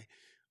 BI,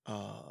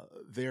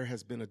 there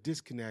has been a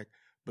disconnect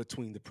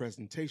between the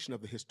presentation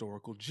of the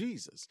historical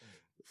Jesus.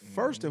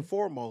 First and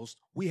foremost,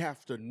 we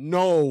have to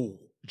know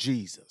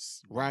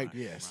Jesus, right?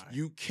 Yes.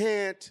 You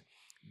can't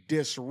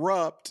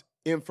disrupt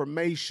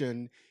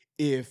information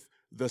if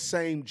the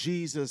same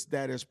Jesus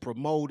that is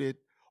promoted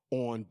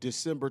on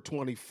December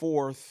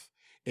 24th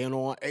and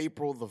on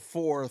April the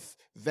 4th,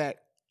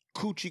 that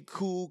coochie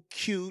cool,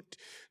 cute,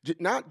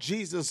 not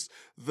Jesus,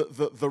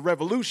 the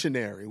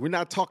revolutionary. We're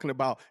not talking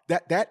about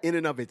that. That in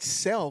and of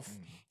itself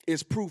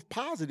is proof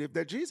positive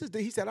that Jesus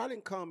did. He said, "I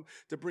didn't come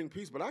to bring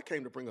peace, but I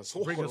came to bring a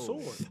sword. Bring a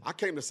sword. I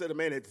came to set a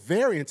man at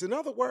variance." In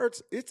other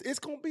words, it's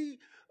going to be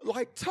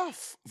like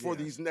tough for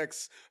these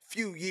next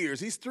few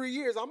years. These 3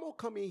 years, I'm going to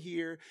come in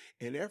here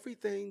and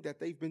everything that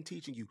they've been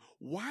teaching you.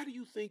 Why do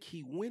you think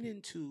he went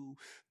into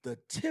the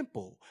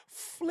temple,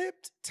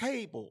 flipped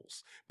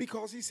tables?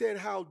 Because he said,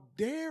 "How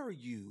dare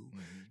you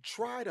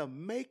try to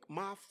make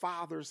my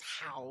Father's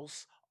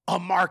house a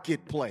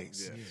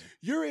marketplace? Yeah.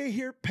 You're in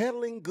here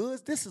peddling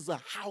goods. This is a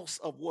house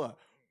of what?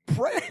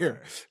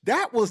 Prayer."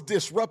 That was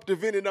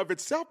disruptive in and of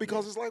itself,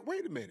 because it's like,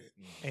 wait a minute.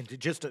 And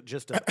just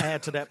to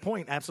add to that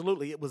point,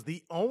 absolutely, it was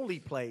the only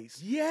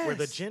place where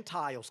the Yes.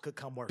 Gentiles could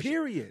come worship.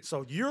 Period.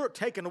 So you're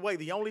taking away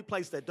the only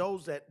place that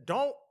those that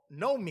don't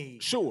know me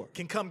Sure.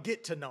 can come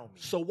get to know me.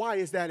 So why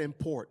is that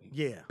important?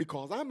 Yeah.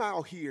 Because I'm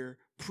out here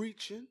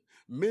preaching,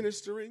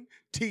 ministering,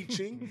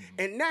 teaching,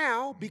 and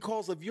now,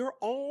 because of your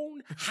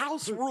own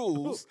house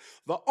rules,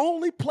 the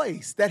only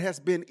place that has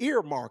been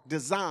earmarked,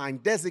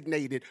 designed,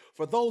 designated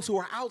for those who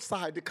are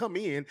outside to come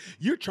in,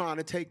 you're trying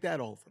to take that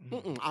over.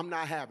 I'm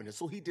not having it.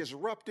 So he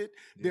disrupted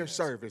their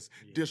service,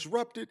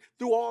 disrupted,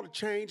 threw all the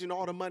change and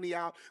all the money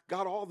out,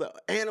 got all the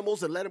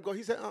animals and let them go.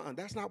 He said,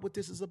 that's not what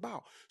this is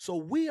about. So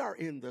we are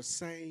in the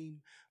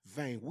same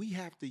vein. We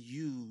have to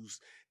use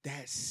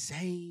that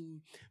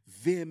same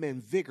vim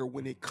and vigor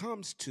when it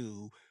comes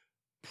to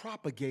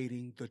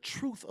propagating the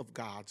truth of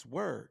God's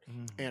word.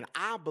 Mhm. And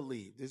I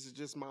believe, this is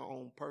just my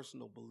own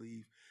personal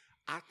belief,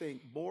 I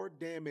think more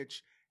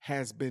damage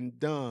has been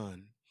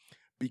done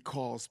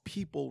because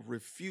people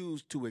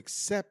refuse to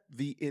accept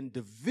the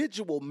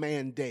individual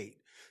mandate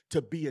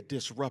to be a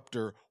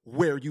disruptor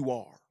where you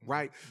are,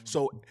 right? Mm-hmm.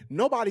 So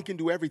nobody can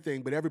do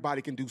everything, but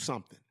everybody can do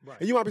something. Right.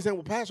 And you might be saying,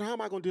 well, Pastor, how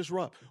am I going to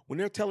disrupt? When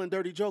they're telling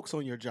dirty jokes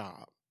on your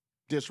job,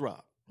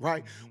 disrupt.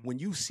 Right? Mhm. When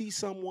you see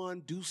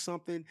someone do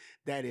something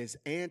that is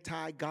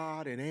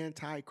anti-God and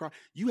anti-Christ,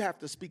 you have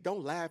to speak.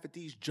 Don't laugh at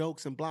these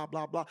jokes and blah,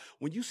 blah, blah.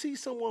 When you see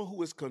someone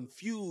who is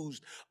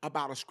confused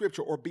about a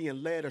scripture or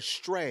being led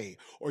astray,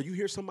 or you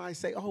hear somebody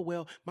say, oh,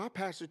 well, my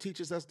pastor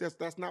teaches us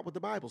that's not what the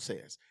Bible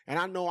says. And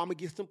I know I'm going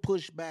to get some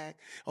pushback.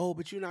 Oh,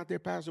 but you're not their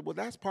pastor. Well,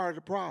 that's part of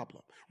the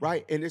problem,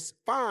 right? And it's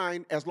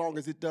fine as long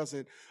as it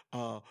doesn't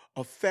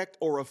affect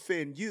or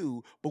offend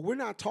you. But we're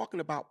not talking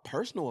about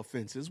personal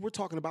offenses. We're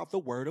talking about the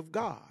word of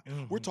God.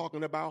 We're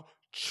talking about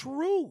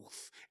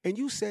truth. And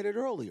you said it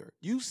earlier.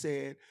 You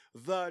said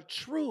the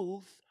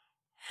truth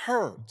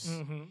hurts.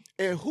 Mm-hmm.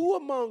 And who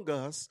among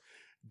us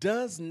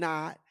does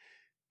not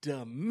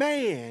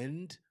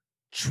demand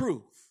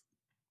truth?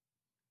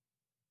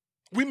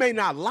 We may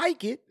not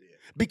like it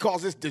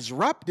because it's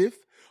disruptive,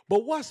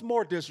 but what's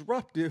more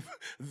disruptive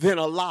than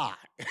a lie?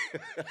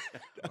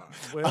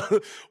 Well,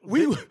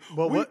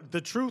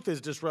 the truth is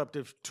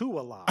disruptive to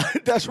a lie.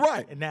 That's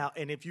right.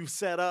 And if you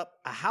set up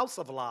a house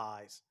of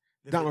lies,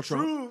 then Donald the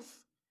Trump.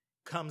 truth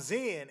comes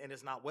in and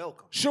it's not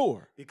welcome.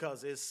 Sure.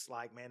 Because it's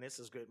like, man, this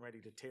is getting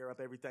ready to tear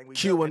up everything we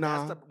QAnon. do. And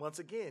that's once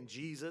again,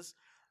 Jesus,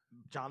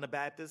 John the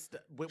Baptist,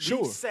 we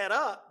Sure. set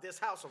up this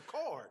house of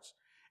cards.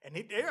 And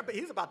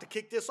he's about to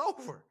kick this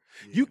over.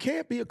 You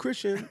can't be a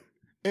Christian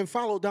and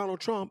follow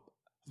Donald Trump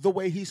the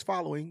way he's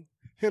following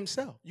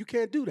himself. You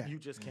can't do that. You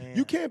just can't.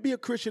 You can't be a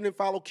Christian and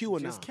follow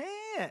QAnon. You just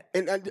can't.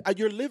 And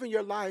you're living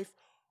your life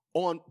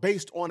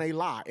based on a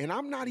lie. And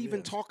I'm not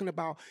even talking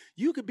about,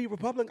 you could be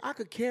Republican, I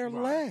could care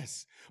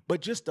less.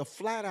 But just a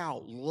flat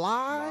out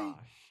lie.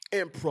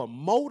 And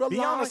promote a lie. Be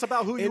honest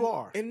about who you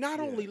are. And not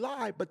only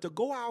lie, but to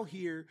go out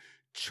here,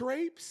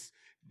 traipse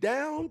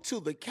down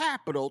to the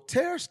Capitol,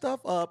 tear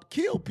stuff up,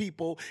 kill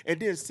people, and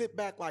then sit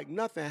back like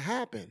nothing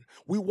happened.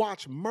 We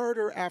watch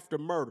murder after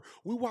murder.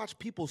 We watch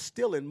people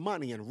stealing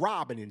money and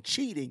robbing and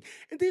cheating.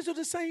 And these are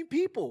the same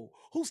people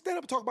who stand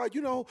up and talk about,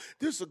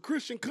 this is a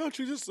Christian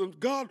country, this is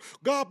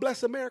God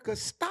bless America.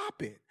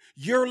 Stop it.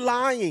 You're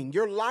lying.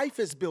 Your life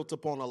is built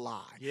upon a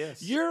lie.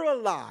 Yes. You're a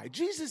lie.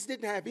 Jesus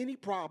didn't have any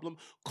problem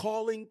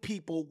calling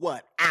people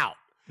what? Out.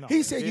 No,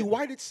 He said, you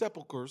whited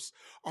sepulchres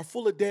are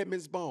full of dead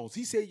men's bones.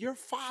 He said, your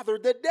father,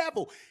 the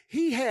devil.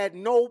 He had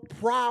no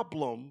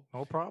problem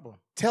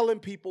telling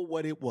people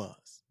what it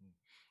was.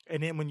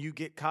 And then when you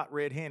get caught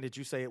red-handed,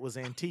 you say it was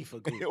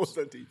Antifa groups. It was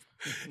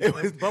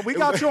Antifa. But we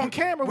got you on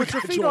camera with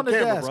your feet on the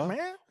desk, bro.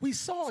 man. We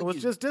saw So you.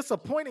 it's just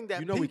disappointing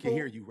that we can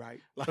hear you, right?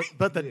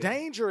 But the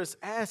dangerous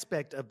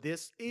aspect of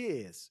this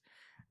is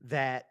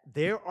that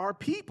there are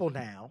people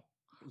now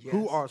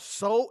who are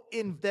so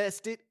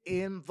invested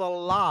in the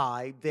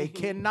lie, they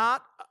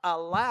cannot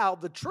allow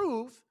the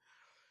truth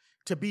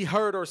to be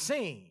heard or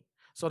seen.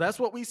 So that's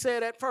what we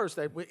said at first,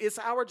 that it's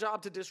our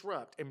job to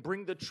disrupt and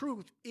bring the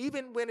truth,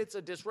 even when it's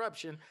a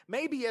disruption,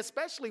 maybe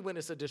especially when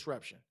it's a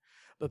disruption.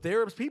 But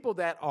there's people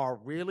that are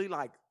really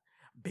like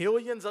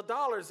billions of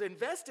dollars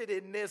invested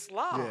in this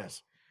lie.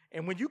 Yes.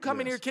 And when you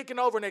come in here kicking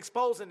over and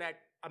exposing that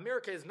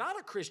America is not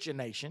a Christian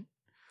nation,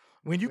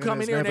 when you And come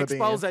in it's here and never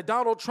expose been. that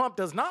Donald Trump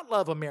does not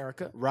love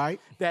America,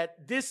 Right.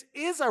 that this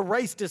is a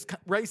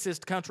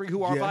racist country,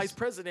 who our Yes. vice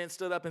president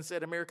stood up and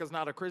said America's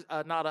not a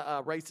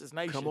racist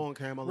nation. Come on,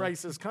 Kamala.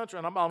 Racist country.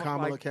 And I'm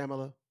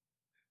Kamala.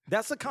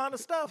 that's the kind of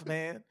stuff,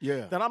 man.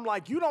 Yeah. That I'm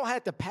like, you don't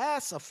have to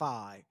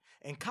pacify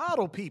and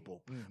coddle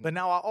people. Mm-hmm. But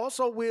now I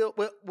also will.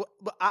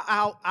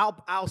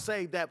 I'll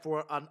save that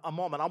for a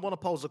moment. I want to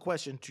pose a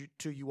question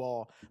to you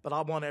all, but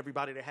I want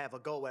everybody to have a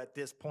go at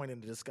this point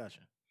in the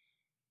discussion.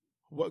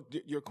 Well,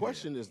 your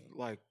question is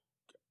like,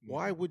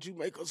 why would you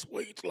make us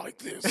wait like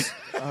this?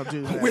 I'll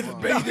do that. With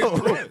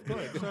bated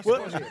breath.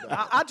 Well,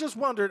 I just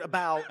wondered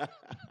about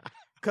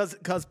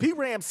because P.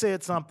 Ram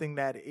said something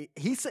that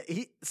he said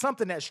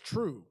something that's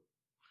true.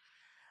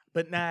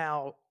 But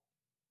now,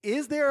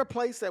 is there a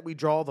place that we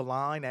draw the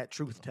line at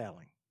truth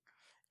telling?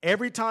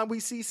 Every time we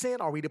see sin,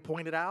 are we to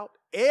point it out?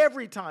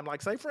 Every time,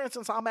 like say for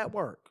instance, I'm at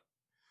work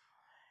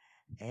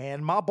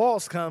and my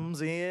boss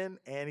comes in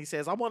and he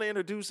says, I want to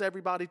introduce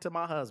everybody to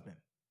my husband.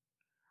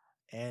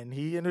 And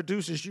he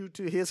introduces you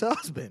to his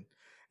husband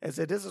and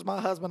said, this is my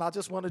husband. I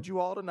just wanted you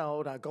all to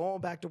know. Now go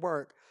on back to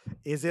work.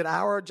 Is it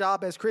our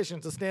job as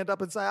Christians to stand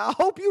up and say, I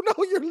hope you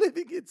know you're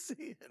living in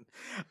sin?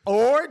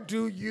 Or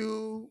do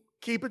you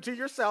keep it to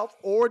yourself?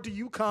 Or do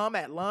you come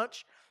at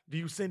lunch? Do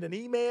you send an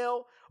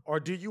email? Or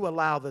do you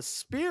allow the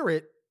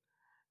Spirit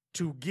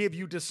to give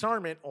you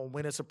discernment on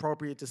when it's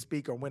appropriate to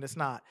speak or when it's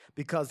not?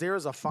 Because there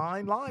is a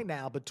fine line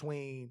now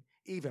between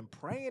even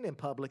praying in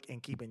public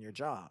and keeping your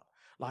job.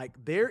 Like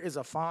there is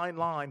a fine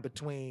line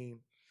between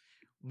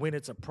when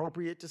it's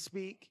appropriate to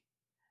speak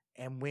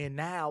And when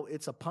now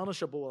it's a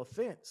punishable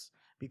offense,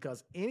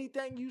 because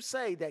anything you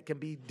say that can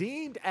be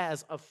deemed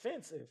as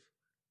offensive.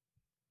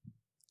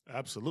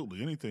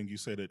 Absolutely. Anything you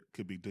say that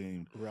could be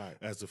deemed Right.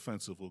 as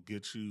offensive will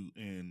get you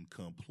in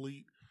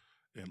complete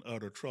and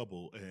utter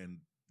trouble.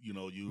 And,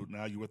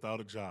 you're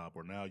without a job,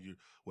 or now you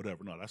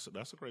whatever. No,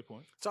 that's a great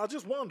point. So I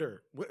just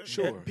wonder,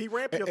 Sure. P.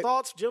 Ramp, your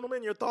thoughts,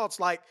 gentlemen, your thoughts.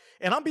 Like,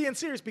 and I'm being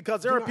serious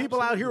because there are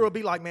people out here who will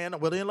be like, man,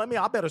 well then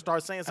I better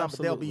start saying something.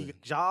 But they'll be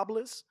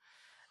jobless.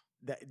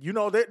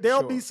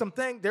 There'll be some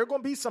things. There are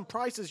going to be some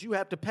prices you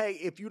have to pay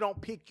if you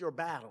don't pick your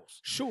battles.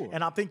 Sure.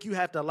 And I think you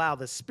have to allow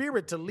the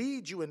Spirit to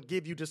lead you and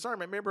give you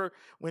discernment. Remember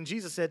when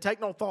Jesus said,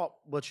 "Take no thought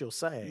what you'll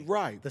say."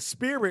 Right. The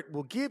Spirit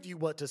will give you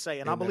what to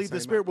say, and I In that believe the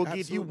same Spirit will act.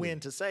 give you Absolutely. when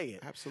to say it.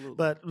 Absolutely.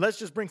 But let's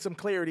just bring some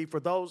clarity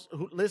for those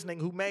listening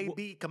who may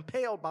be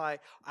compelled by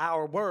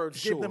our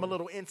words. Give them a Sure.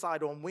 little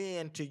insight on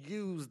when to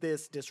use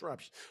this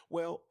disruption.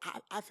 Well,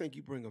 I think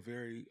you bring a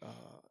very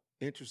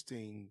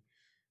interesting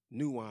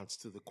nuance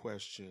to the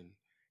question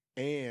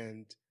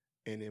and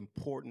an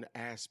important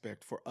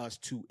aspect for us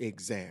to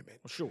examine.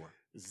 Sure.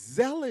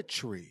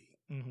 Zealotry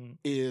Mm-hmm.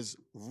 is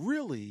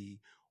really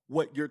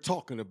what you're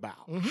talking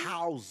about. Mhm.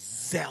 How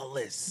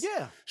zealous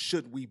Yeah.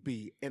 should we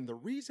be? And the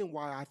reason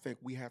why I think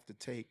we have to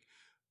take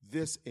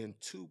this in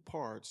two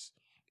parts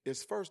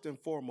is, first and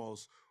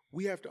foremost,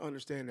 we have to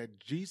understand that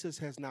Jesus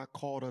has not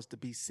called us to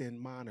be sin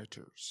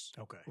monitors.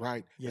 Okay.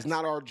 Right? Yes. It's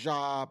not our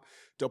job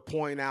to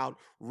point out,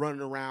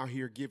 running around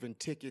here giving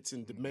tickets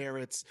and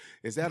demerits.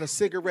 Is that a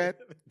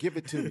cigarette? Give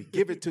it to me.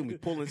 Give it to me.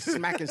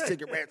 Smacking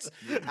cigarettes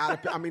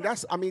out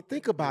of.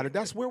 Think about it.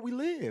 That's where we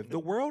live. The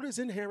world is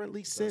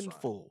inherently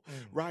sinful,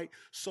 right?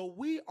 So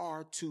we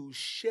are to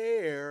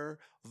share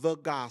the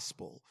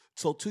gospel.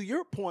 So to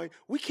your point,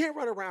 we can't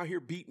run around here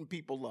beating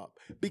people up,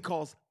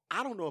 because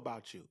I don't know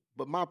about you,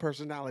 but my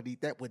personality,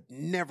 that would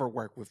never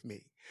work with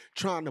me.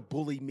 Trying to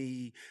bully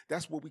me,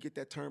 that's where we get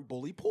that term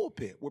bully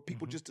pulpit, where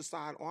people just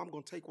decide, I'm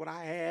going to take what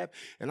I have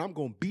and I'm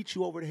going to beat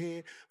you over the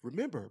head.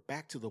 Remember,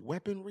 back to the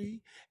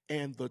weaponry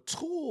and the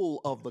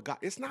tool of the God.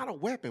 It's not a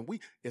weapon.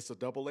 It's a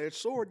double-edged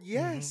sword,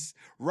 yes,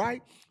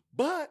 right?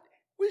 But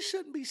we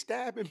shouldn't be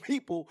stabbing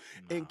people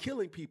and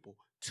killing people.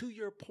 To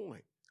your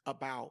point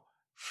about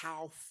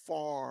how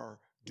far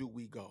do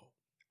we go?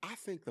 I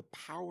think the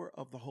power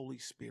of the Holy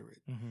Spirit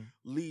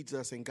leads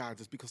us and guides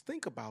us, because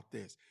think about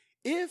this.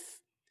 If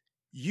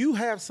you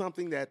have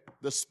something that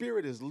the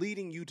Spirit is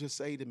leading you to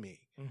say to me,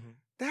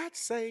 that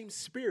same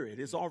Spirit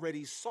has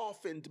already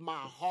softened my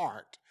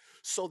heart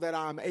so that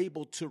I'm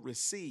able to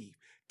receive.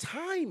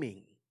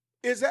 Timing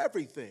is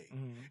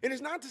everything. And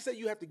it's not to say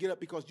you have to get up,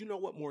 because you know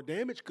what? More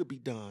damage could be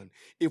done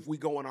if we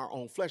go in our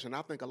own flesh. And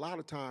I think a lot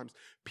of times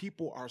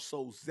people are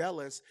so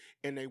zealous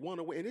and they want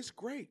to win. And it's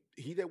great.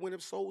 He that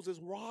winneth souls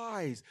is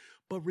wise.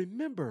 But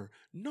remember,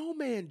 no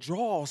man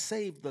draws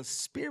save the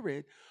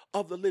Spirit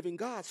of the living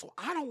God. So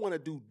I don't want to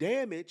do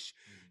damage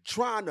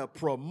trying to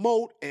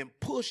promote and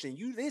push, and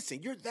you this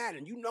and you're that,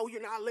 and you know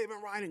you're not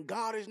living right and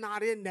God is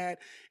not in that.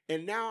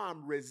 And now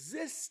I'm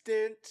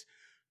resistant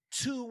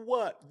to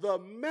what? The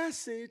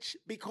message,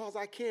 because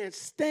I can't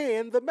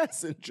stand the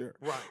messenger.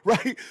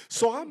 Right?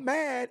 So I'm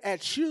mad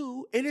at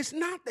you, and it's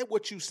not that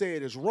what you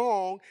said is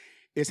wrong.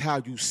 It's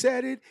how you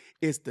said it,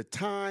 it's the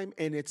time,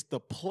 and it's the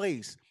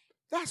place.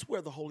 That's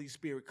where the Holy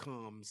Spirit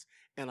comes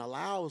and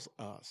allows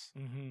us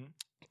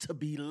to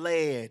be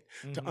led,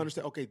 to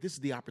understand, okay, this is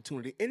the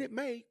opportunity. And it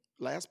may,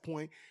 last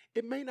point,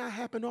 it may not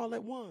happen all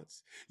at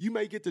once. You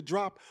may get to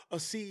drop a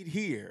seed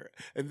here,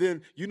 and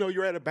then,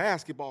 you're at a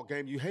basketball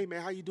game. Hey,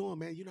 man, how you doing,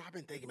 man? I've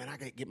been thinking, man, I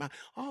got to get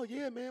oh,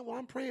 yeah, man, well,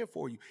 I'm praying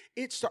for you.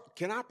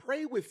 Can I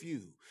pray with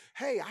you?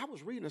 Hey, I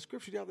was reading a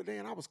scripture the other day,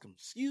 and I was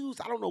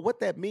confused. I don't know what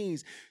that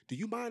means. Do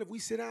you mind if we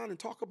sit down and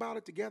talk about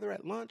it together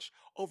at lunch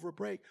over a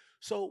break?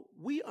 So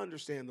we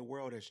understand the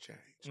world has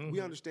changed. We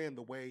understand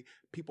the way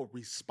people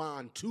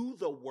respond to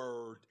the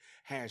word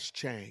has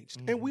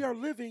changed. And we are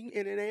living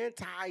in an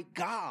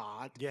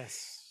anti-God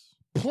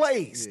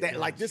place.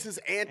 This is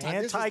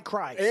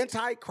anti-Christ,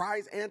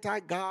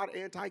 anti-God,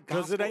 anti-gospel,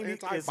 because it ain't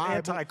it's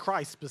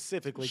anti-Christ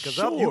specifically. Because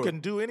you can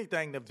do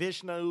anything to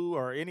Vishnu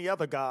or any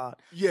other god.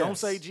 Don't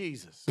say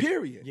Jesus.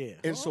 Period. Yeah.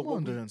 And so I'm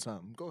wondering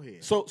something. Go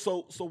ahead.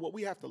 So what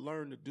we have to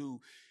learn to do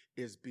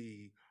is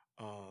be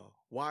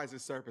wise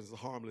as serpents and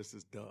harmless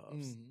as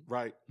doves,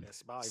 right?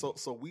 That's Bible.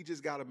 So we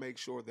just got to make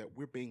sure that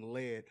we're being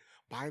led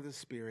by the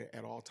Spirit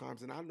at all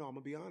times. And I know, I'm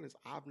gonna be honest,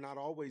 I've not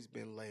always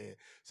been led.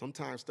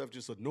 Sometimes stuff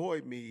just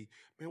annoyed me.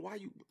 Man, why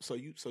you? So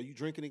you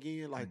drinking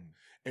again? Like,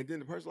 and then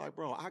the person's like,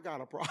 bro, I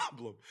got a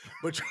problem,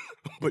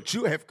 but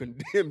you have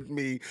condemned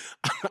me.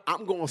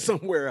 I'm going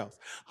somewhere else.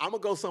 I'm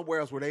gonna go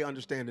somewhere else where they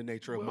understand the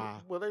nature of my.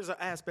 Well, there's an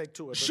aspect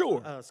to it.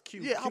 Sure.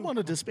 I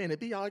wanted to spin it.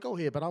 B.I., go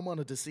ahead, but I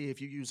wanted to see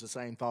if you use the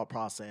same thought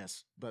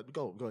process. But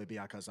go ahead,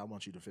 B.I., because I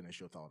want you to finish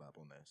your thought up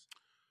on this.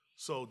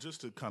 So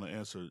just to kind of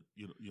answer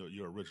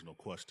your original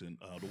question,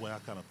 the way I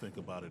kind of think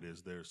about it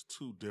is there's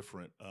two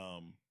different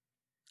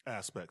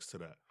aspects to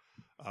that.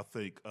 I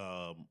think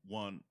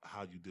one,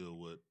 how you deal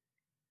with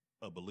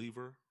a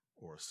believer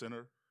or a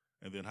sinner,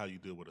 and then how you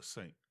deal with a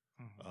saint.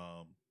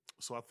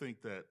 So I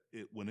think that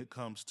when it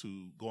comes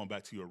to going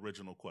back to your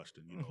original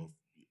question, you know,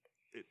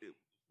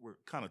 we're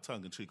kind of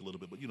tongue in cheek a little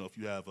bit, but you know, if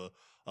you have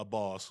a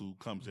boss who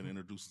comes in and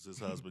introduces his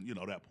husband, you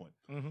know, that point.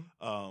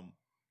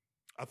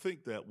 I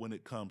think that when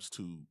it comes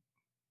to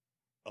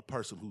a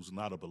person who's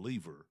not a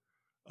believer,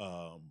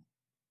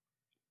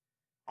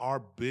 our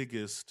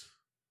biggest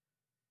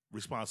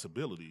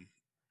responsibility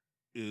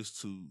is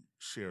to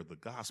share the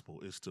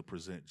gospel, is to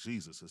present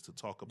Jesus, is to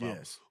talk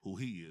about who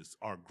he is.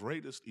 Our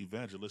greatest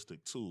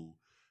evangelistic tool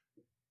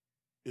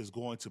is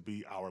going to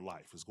be our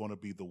life. It's going to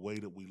be the way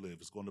that we live.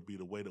 It's going to be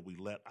the way that we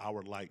let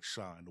our light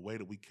shine, the way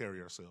that we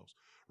carry ourselves,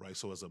 right?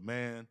 So as a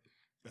man,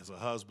 as a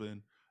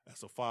husband,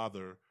 as a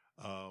father,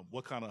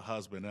 what kind of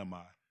husband am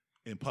I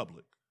in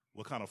public?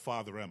 What kind of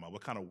father am I?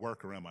 What kind of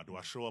worker am I? Do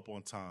I show up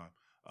on time?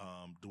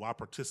 Do I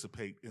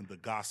participate in the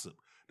gossip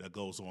that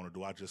goes on, or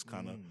do I just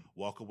kind of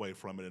walk away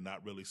from it and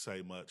not really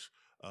say much?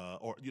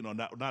 Or, you know,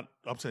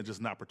 I'm saying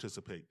just not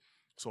participate.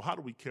 So how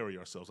do we carry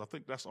ourselves? I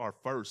think that's our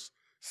first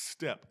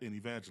step in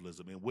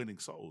evangelism and winning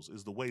souls,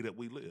 is the way that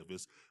we live,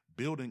 is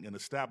building and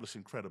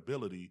establishing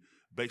credibility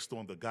based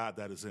on the God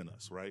that is in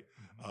us, right?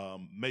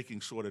 Making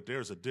sure that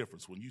there's a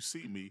difference. When you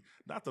see me,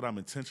 not that I'm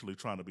intentionally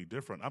trying to be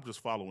different, I'm just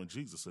following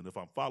Jesus. And if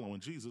I'm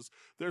following Jesus,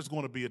 there's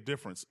going to be a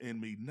difference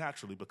in me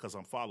naturally because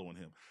I'm following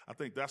him. I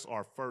think that's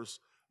our first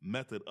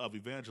method of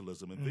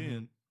evangelism. And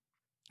then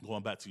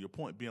going back to your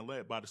point, being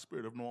led by the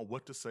Spirit of knowing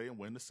what to say and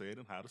when to say it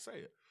and how to say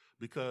it.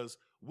 Because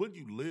when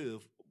you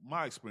live,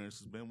 my experience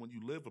has been when you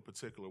live a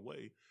particular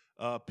way,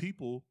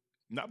 people,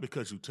 not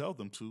because you tell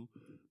them to,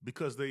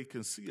 because they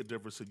can see a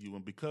difference in you.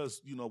 And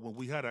because, you know, when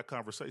we had that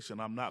conversation,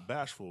 I'm not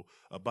bashful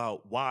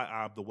about why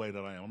I'm the way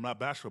that I am. I'm not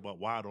bashful about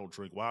why I don't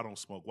drink, why I don't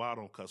smoke, why I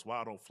don't cuss, why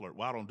I don't flirt,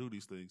 why I don't do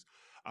these things.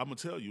 I'm going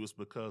to tell you it's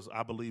because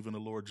I believe in the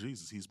Lord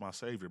Jesus. He's my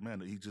Savior,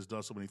 man. He just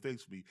done so many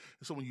things for me.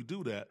 And so when you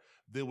do that,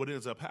 then what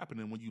ends up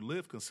happening, when you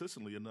live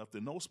consistently enough,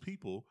 then those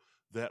people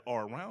that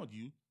are around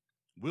you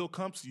will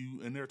come to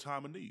you in their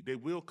time of need. They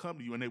will come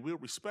to you and they will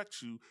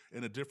respect you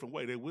in a different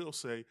way. They will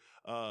say,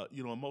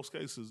 you know, in most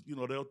cases, you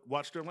know, they'll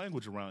watch their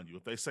language around you.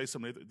 If they say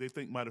something they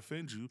think might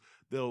offend you,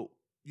 they'll,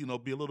 you know,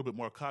 be a little bit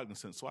more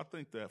cognizant. So I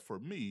think that for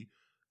me,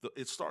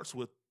 it starts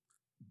with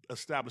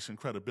establishing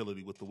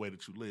credibility with the way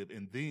that you live,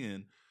 and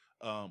then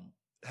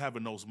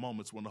having those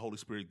moments when the Holy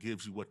Spirit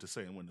gives you what to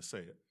say and when to say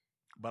it.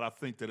 But I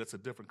think that it's a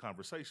different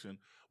conversation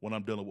when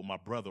I'm dealing with my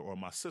brother or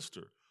my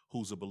sister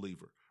who's a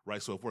believer,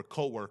 right? So if we're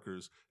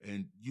coworkers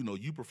and, you know,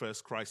 you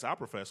profess Christ, I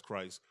profess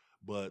Christ,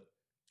 but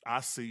I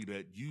see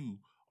that you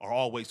are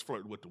always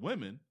flirting with the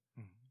women,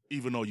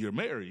 even though you're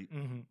married,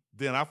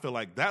 then I feel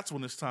like that's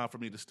when it's time for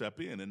me to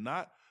step in and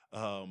not,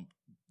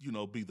 you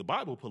know, be the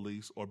Bible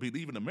police or be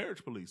even the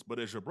marriage police, but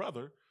as your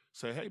brother,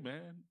 say, hey,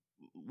 man,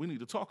 we need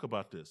to talk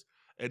about this.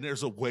 And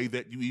there's a way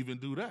that you even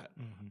do that.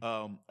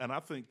 And I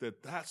think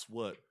that that's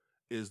what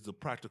is the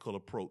practical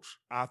approach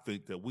I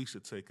think that we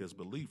should take as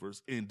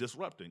believers in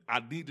disrupting. I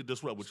need to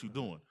disrupt what you're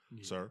doing,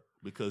 sir,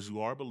 because you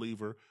are a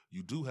believer.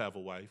 You do have a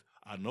wife.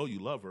 I know you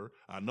love her.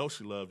 I know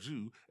she loves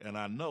you. And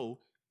I know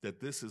that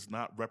this is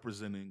not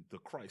representing the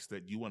Christ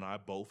that you and I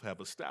both have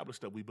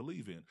established that we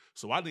believe in.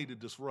 So I need to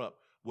disrupt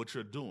what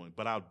you're doing,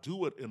 but I'll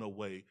do it in a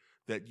way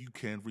that you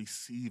can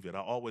receive it.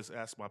 I always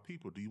ask my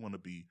people, do you want to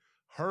be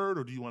heard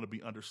or do you want to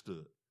be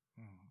understood?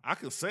 I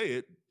can say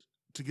it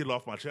to get it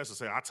off my chest and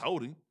say, I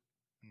told him.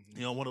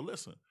 You don't want to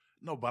listen.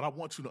 No, but I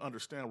want you to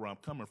understand where I'm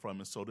coming from.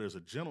 And so there's a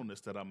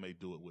gentleness that I may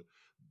do it with.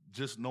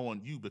 Just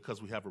knowing you,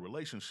 because we have a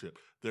relationship,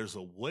 there's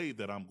a way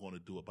that I'm going to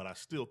do it, but I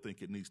still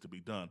think it needs to be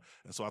done.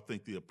 And so I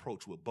think the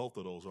approach with both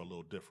of those are a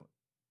little different.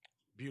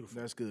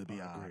 Beautiful. That's good,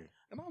 B.I.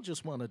 And I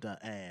just wanted to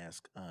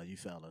ask you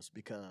fellas,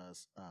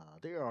 because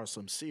there are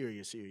some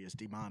serious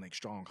demonic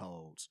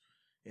strongholds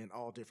in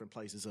all different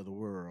places of the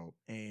world.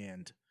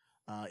 And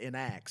in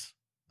Acts,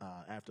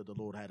 after the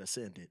Lord had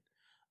ascended,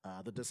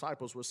 the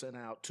disciples were sent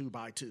out 2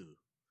 by 2.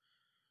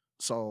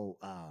 So,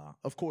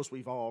 of course,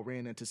 we've all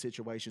ran into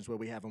situations where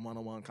we have a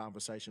one-on-one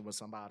conversation with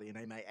somebody and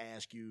they may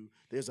ask you,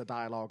 there's a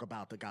dialogue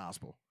about the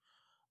gospel.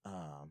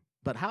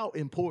 But how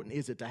important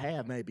is it to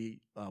have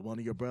maybe one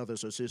of your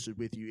brothers or sisters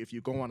with you if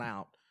you're going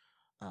out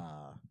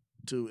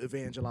to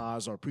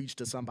evangelize or preach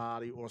to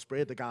somebody or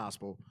spread the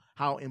gospel?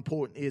 How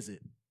important is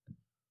it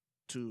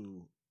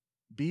to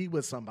be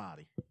with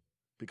somebody?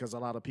 Because a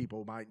lot of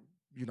people might,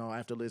 you know,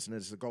 after listening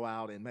to go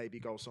out and maybe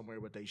go somewhere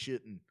where they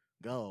shouldn't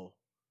go.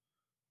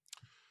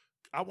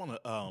 I want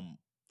to,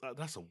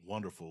 that's a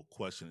wonderful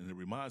question. And it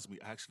reminds me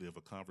actually of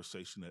a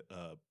conversation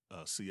that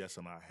CS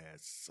and I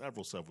had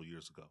several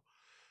years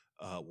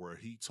ago, where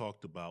he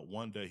talked about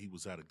one day he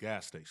was at a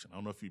gas station. I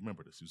don't know if you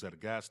remember this. He was at a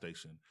gas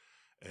station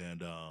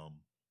and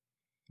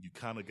you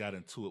kind of got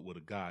into it with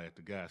a guy at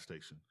the gas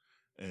station.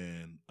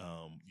 And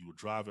you were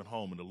driving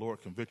home and the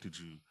Lord convicted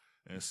you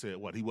and said,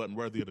 what, he wasn't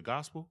worthy of the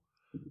gospel?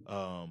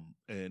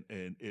 And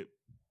it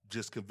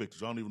just convicted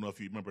you. I don't even know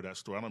if you remember that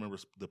story. I don't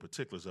remember the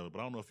particulars of it, but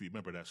I don't know if you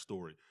remember that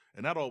story.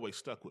 And that always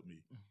stuck with me.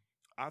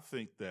 I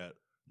think that,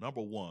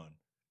 number one,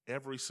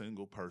 every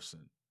single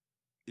person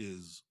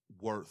is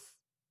worth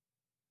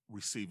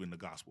receiving the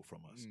gospel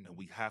from us. Mm. And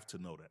we have to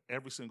know that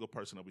every single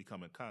person that we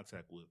come in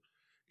contact with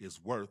is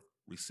worth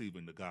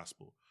receiving the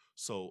gospel.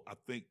 So I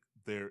think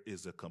there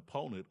is a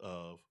component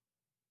of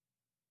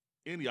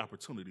any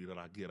opportunity that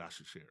I get, I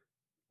should share,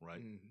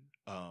 right?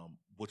 Mhm.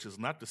 Which is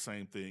not the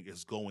same thing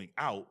as going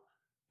out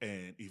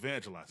and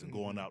evangelizing,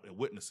 going out and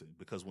witnessing.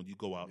 Because when you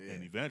go out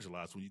and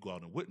evangelize, when you go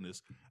out and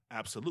witness,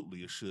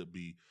 absolutely it should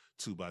be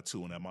 2 by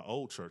 2. And at my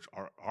old church,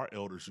 our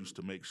elders used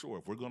to make sure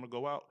if we're going to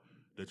go out,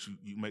 that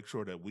you make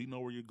sure that we know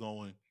where you're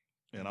going,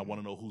 and I want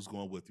to know who's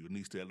going with you. It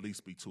needs to at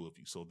least be 2 of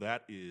you. So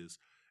that is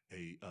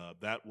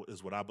that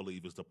is what I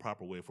believe is the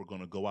proper way. If we're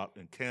going to go out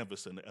and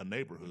canvass in a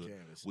neighborhood,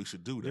 we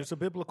should do that. There's a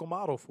biblical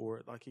model for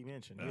it, like he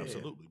mentioned.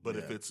 Absolutely. But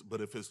if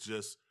it's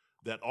just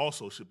that,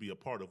 also should be a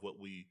part of what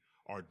we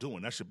are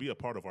doing. That should be a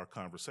part of our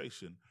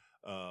conversation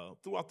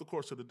throughout the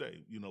course of the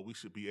day. You know, we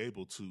should be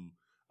able to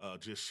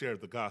just share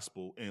the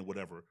gospel in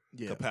whatever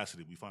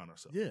capacity we find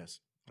ourselves.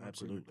 Yes,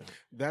 absolutely.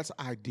 That's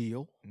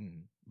ideal,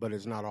 Mhm. but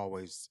it's not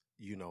always,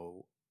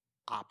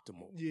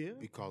 optimal. Yeah.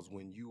 Because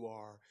when you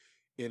are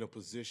in a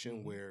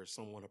position where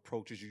someone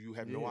approaches you, you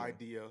have no Yeah.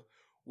 idea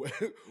what.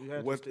 You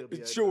have to still be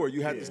able Sure, to-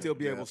 you have to yeah, still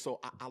be yeah. able. So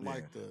I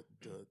like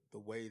Yeah. the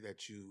way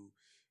that you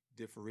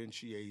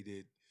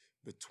differentiated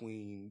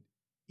between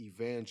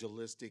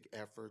evangelistic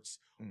efforts,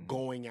 Mhm.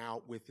 going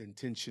out with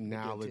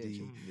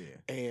intentionality,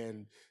 Yeah.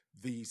 and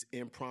these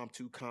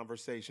impromptu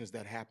conversations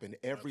that happen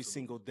every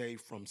single day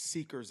from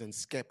seekers and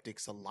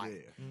skeptics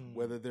alike,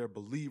 whether they're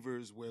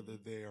believers, whether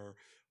they're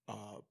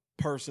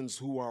persons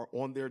who are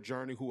on their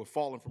journey, who have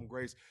fallen from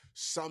grace.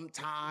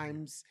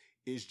 Sometimes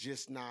it's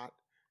just not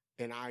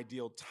an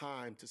ideal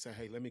time to say,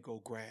 hey, let me go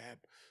grab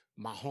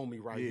my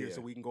homie right here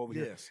so we can go over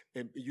here. Yes.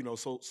 And,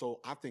 so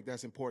I think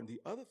that's important.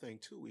 The other thing,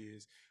 too,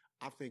 is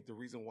I think the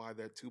reason why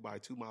that 2 by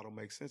 2 model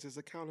makes sense is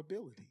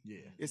accountability. Yeah.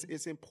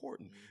 It's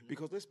important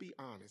because let's be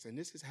honest, and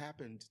this has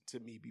happened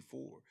to me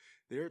before.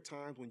 There are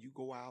times when you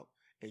go out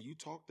and you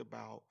talked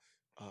about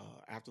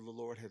after the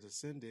Lord has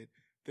ascended,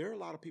 there are a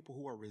lot of people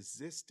who are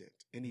resistant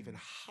and even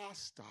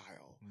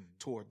hostile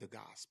toward the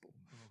gospel.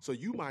 So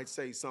you might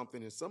say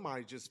something and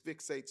somebody just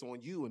fixates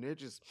on you and they're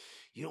just,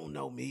 you don't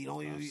know me,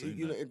 don't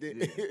you know, and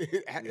then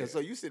and so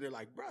you sit there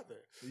like, brother.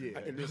 Yeah.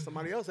 And then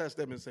somebody else has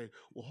them and say,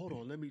 well, hold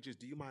on,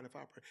 do you mind if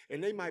I pray?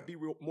 And they might be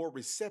more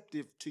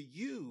receptive to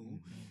you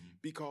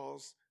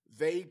because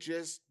they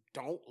just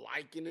don't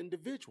like an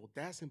individual.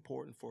 That's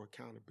important for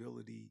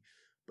accountability,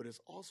 but it's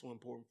also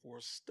important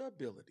for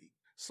stability.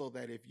 So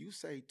that if you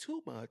say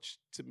too much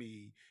to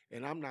me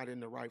and I'm not in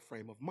the right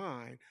frame of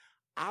mind,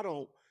 I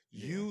don't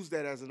use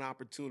that as an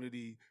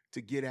opportunity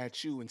to get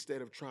at you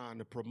instead of trying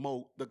to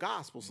promote the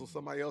gospel. So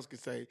somebody else can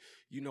say,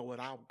 you know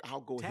what,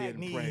 I'll go ahead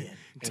and pray.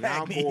 And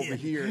I'll go over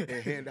here and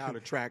hand out a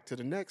tract to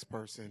the next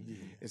person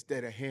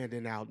instead of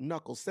handing out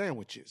knuckle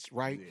sandwiches,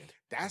 right? Yeah.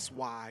 That's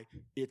why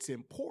it's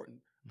important.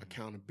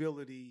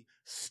 Accountability,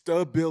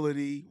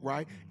 stability,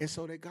 right? And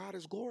so that God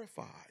is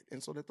glorified,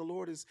 and so that the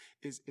Lord is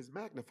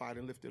magnified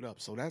and lifted up.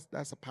 So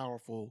that's a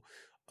powerful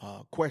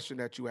question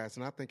that you asked,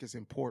 and I think it's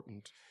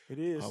important. It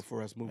is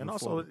for us moving and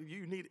also forward.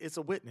 it's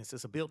a witness.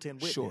 It's a built-in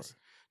witness.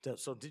 Sure.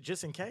 So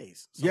just in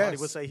case somebody Yes.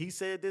 would say he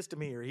said this to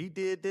me, or he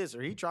did this,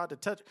 or he tried to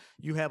touch,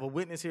 you have a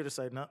witness here to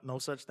say no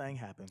such thing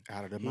happened.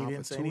 Out of the He mouth didn't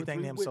of say 2 or anything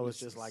 3 to him. So it's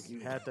just like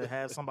witnesses. you had to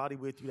have somebody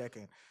with you that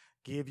can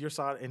give your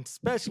side, and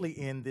especially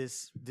in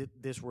this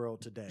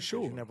world today. 'Cause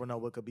Sure. you never know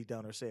what could be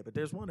done or said. But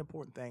there's one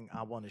important thing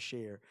I want to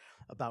share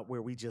about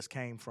where we just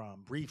came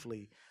from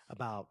briefly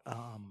about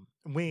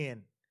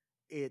when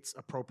it's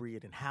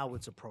appropriate and how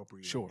it's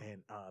appropriate. Sure.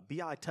 And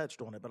B.I.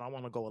 touched on it, but I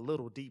want to go a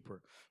little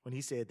deeper when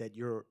he said that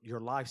your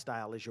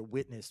lifestyle is your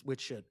witness,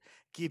 which should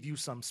give you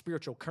some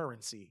spiritual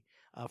currency,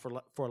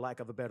 for lack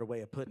of a better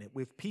way of putting it,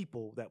 with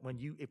people that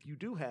if you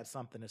do have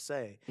something to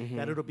say,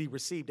 that it'll be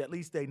received. At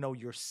least they know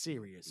you're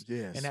serious.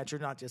 Yes. And that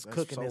you're not just That's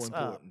cooking so this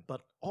important. up.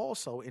 But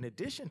also, in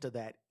addition to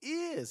that,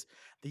 is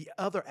the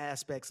other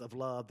aspects of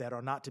love that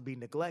are not to be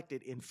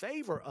neglected in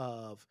favor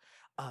of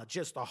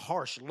just a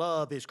harsh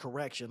love is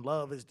correction.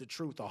 Love is the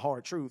truth, a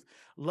hard truth.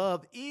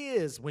 Love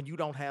is when you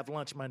don't have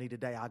lunch money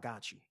today, I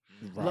got you.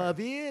 Right. Love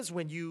is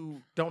when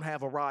you don't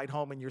have a ride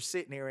home and you're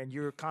sitting there and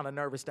you're kind of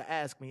nervous to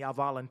ask me, I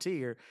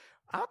volunteer.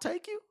 I'll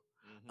take you.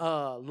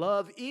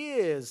 Love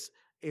is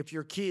if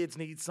your kids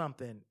need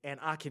something and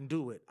I can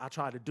do it, I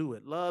try to do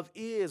it. Love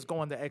is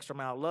going the extra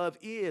mile. Love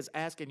is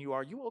asking you,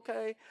 are you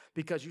okay?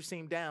 Because you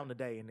seem down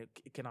today, and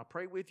can I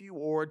pray with you?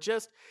 Or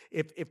just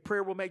if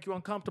prayer will make you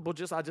uncomfortable,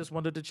 I just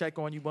wanted to check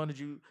on you, wanted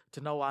you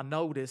to know I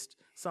noticed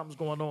something's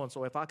going on.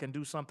 So if I can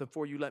do something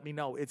for you, let me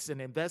know. It's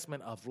an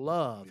investment of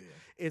love.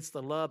 Yeah. It's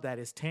the love that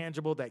is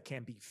tangible, that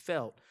can be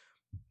felt.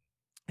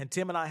 And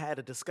Tim and I had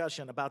a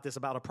discussion about this,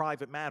 about a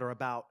private matter,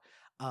 about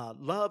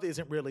love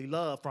isn't really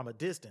love from a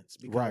distance,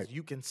 because Right.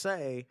 you can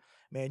say,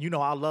 man,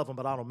 I love them,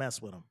 but I don't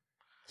mess with them.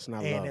 It's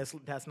not and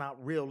love. that's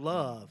not real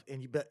love.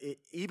 And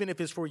even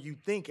if it's for you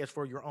think it's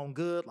for your own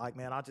good, like,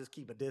 man, I'll just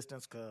keep a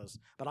distance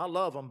but I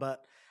love them.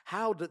 But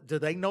how do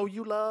they know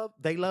you love?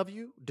 They love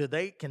you.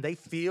 Can they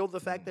feel the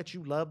fact that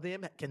you love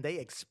them? Can they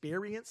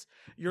experience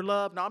your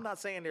love? Now, I'm not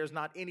saying there's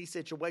not any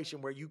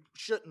situation where you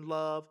shouldn't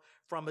love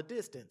from a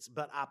distance,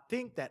 but I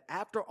think that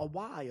after a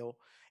while,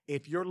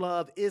 if your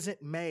love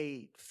isn't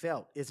made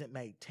felt, isn't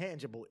made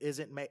tangible,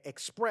 isn't made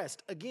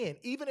expressed, again,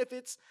 even if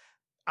it's,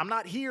 I'm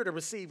not here to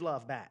receive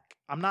love back.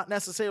 I'm not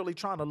necessarily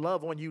trying to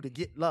love on you to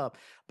get love,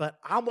 but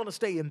I want to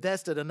stay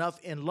invested enough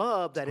in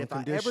love that if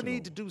I ever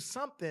need to do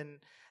something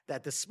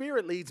that the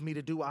Spirit leads me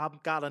to do,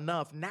 I've got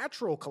enough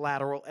natural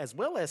collateral as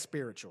well as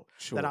spiritual.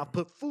 Sure. That I've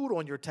put food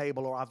on your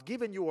table, or I've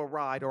given you a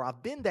ride, or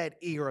I've been that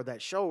ear or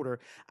that shoulder.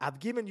 I've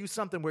given you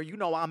something where you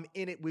know I'm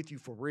in it with you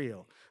for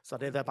real. So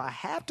that if I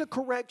have to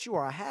correct you,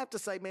 or I have to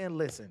say, man,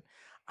 listen,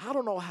 I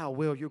don't know how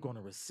well you're going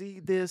to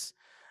receive this,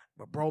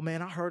 but bro,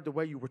 man, I heard the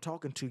way you were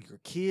talking to your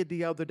kid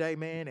the other day,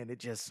 man, and it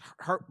just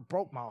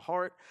broke my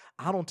heart.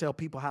 I don't tell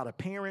people how to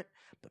parent,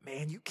 but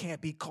man, you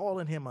can't be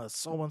calling him a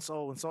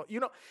so-and-so and so. You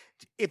know,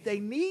 if they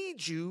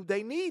need you,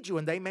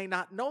 and they may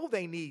not know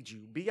they need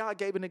you. B.I.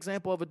 gave an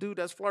example of a dude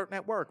that's flirting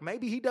at work.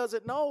 Maybe he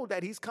doesn't know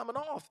that he's coming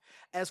off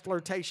as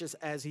flirtatious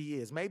as he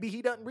is. Maybe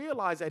he doesn't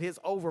realize that his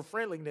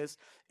over-friendliness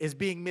is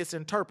being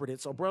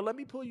misinterpreted. So, bro, let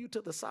me pull you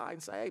to the side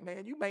and say, hey,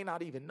 man, you may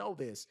not even know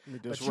this,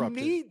 but you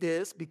need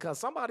this because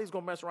somebody's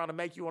going to mess around and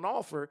make you an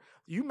offer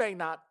you may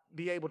not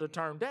be able to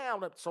turn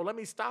down. So let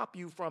me stop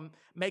you from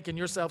making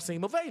yourself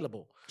seem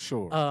available.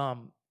 Sure.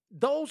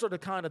 Those are the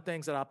kind of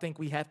things that I think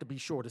we have to be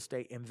sure to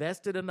stay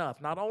invested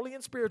enough, not only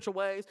in spiritual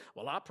ways.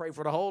 Well, I pray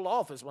for the whole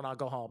office when I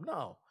go home.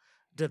 No.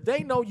 Do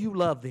they know you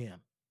love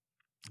them?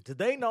 Do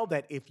they know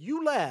that if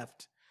you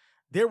left,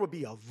 there would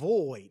be a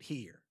void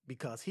here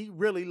because he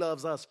really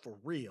loves us for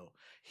real.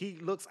 He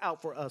looks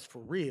out for us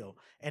for real.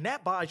 And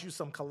that buys you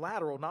some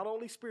collateral, not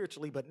only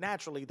spiritually, but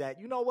naturally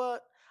that, you know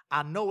what?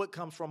 I know it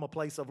comes from a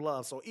place of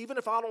love. So even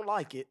if I don't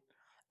like it,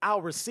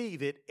 I'll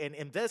receive it and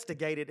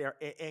investigate it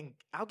and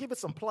I'll give it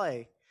some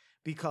play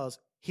because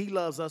he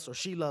loves us or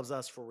she loves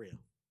us for real.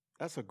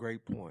 That's a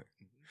great point.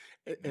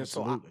 And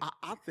so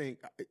I think,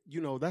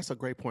 that's a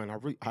great point.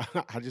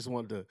 I just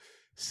wanted to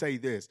say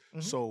this.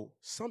 Mm-hmm. So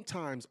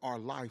sometimes our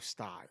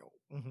lifestyle,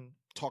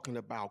 talking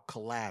about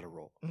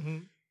collateral,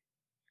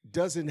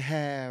 doesn't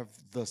have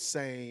the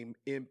same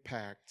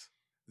impact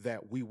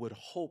that we would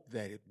hope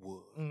that it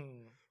would.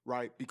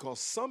 Right?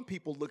 Because some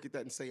people look at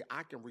that and say,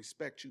 I can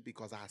respect you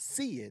because I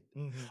see it.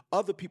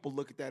 Other people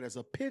look at that as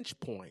a pinch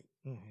point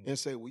and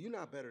say, well, you're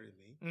not better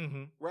than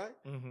me. Right?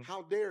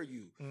 How dare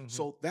you?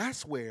 So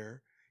that's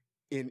where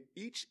in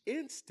each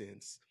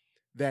instance,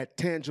 that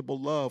tangible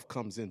love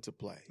comes into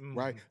play,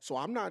 right? So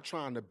I'm not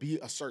trying to be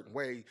a certain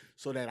way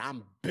so that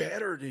I'm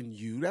better than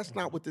you. That's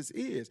not what this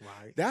is.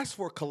 Right. That's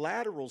for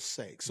collateral's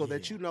sake, so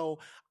that you know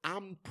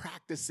I'm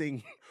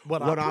practicing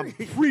what I'm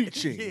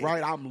preaching,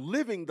 right? I'm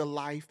living the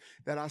life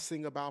that I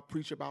sing about,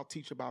 preach about,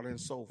 teach about, and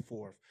so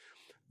forth.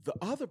 The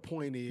other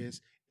point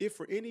is, if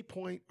for any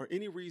point or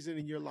any reason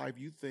in your life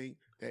you think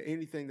that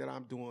anything that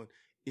I'm doing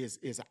is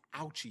an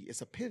ouchie, it's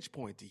a pinch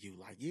point to you.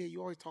 Like, yeah,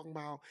 you always talking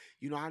about,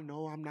 I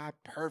know I'm not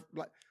perfect.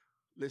 Like,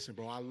 listen,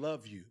 bro, I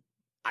love you.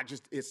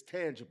 It's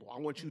tangible. I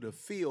want you to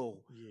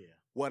feel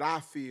what I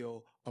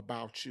feel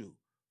about you.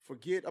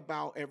 Forget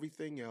about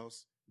everything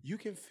else. You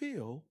can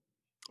feel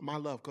my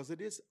love because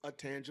it is a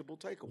tangible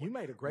takeaway. You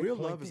made a great Real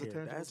point. Love is a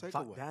tangible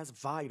takeaway. That's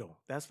vital.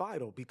 That's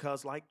vital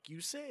because, like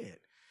you said,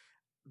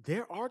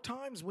 there are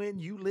times when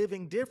you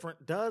living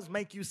different does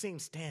make you seem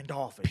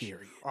standoffish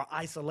or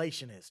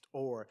isolationist.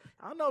 Or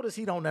I notice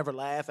he don't ever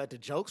laugh at the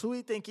jokes. Who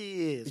he think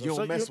he is? You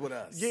don't mess with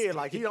us. Yeah,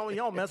 like he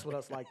don't mess with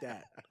us like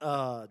that.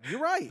 You're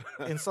right.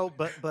 And so,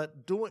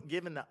 but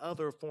giving the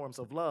other forms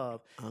of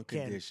love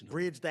can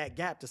bridge that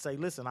gap to say,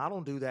 listen, I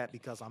don't do that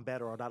because I'm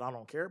better or that I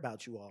don't care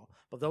about you all.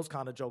 But those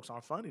kind of jokes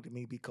aren't funny to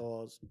me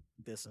because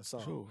this and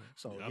so. Sure.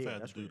 So I've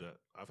had to do that.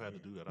 I've had to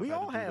do that. We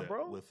all have,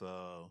 bro. With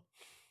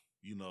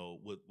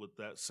with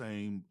that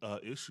same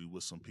issue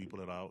with some people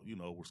that I,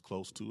 was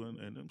close to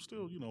and I'm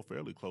still,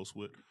 fairly close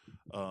with,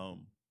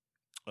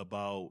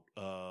 about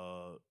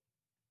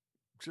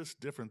just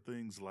different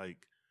things like,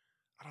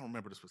 I don't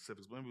remember the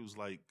specifics, but maybe it was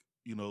like,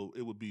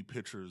 it would be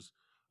pictures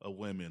of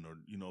women or,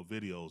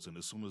 videos. And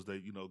as soon as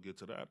they, get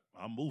to that,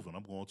 I'm moving.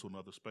 I'm going to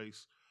another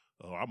space.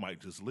 Or I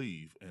might just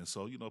leave. And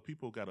so,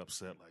 people got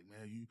upset like,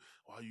 man,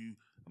 why you?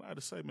 And I had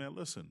to say, man,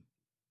 listen,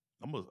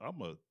 I'm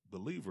a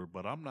believer,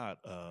 but I'm not.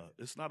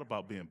 It's not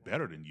about being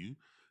better than you.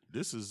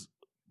 This is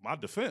my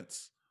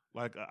defense.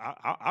 Like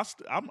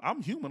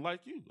I'm human like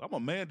you. I'm a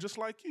man just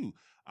like you.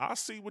 I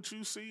see what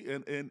you see,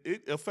 and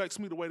it affects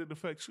me the way that it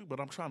affects you.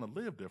 But I'm trying to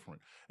live different,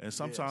 and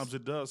sometimes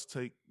it does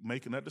take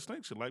making that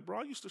distinction. Like, bro,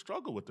 I used to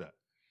struggle with that.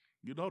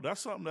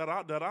 That's something that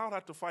I'll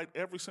have to fight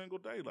every single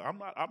day. Like,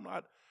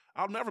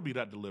 I'll never be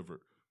that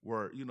delivered.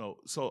 Where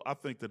so I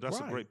think that's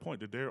a great point.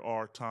 That there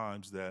are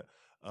times that.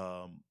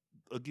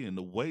 Again,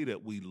 the way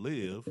that we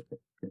live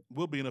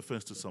will be an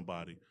offense to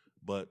somebody.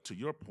 But to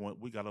your point,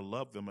 we got to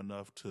love them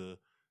enough to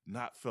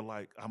not feel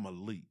like I'm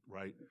elite,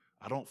 right?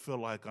 I don't feel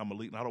like I'm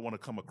elite, and I don't want to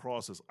come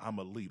across as I'm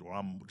elite or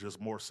I'm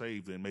just more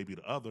saved than maybe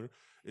the other.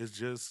 It's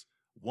just,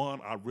 one,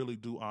 I really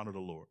do honor the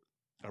Lord.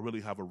 I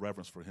really have a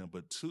reverence for him.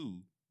 But two,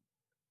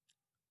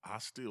 I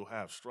still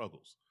have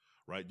struggles,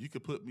 right? You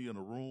could put me in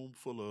a room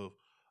full of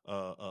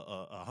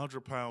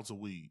 100 pounds of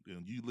weed,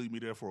 and you leave me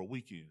there for a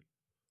weekend.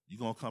 You're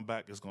going to come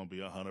back, it's going to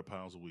be 100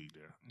 pounds of weed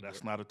there.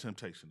 That's not a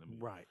temptation to me.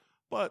 Right.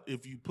 But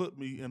if you put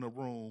me in a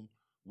room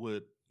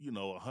with,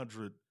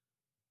 100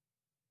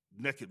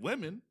 naked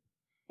women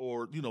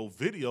or,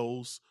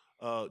 videos,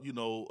 a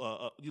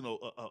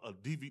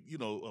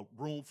DVD, a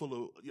room full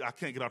of, I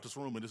can't get out this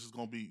room and this is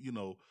going to be,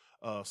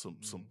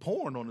 some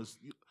porn on this.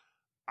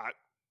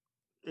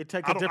 It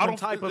takes a different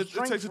type of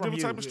strength. It takes a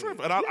different type of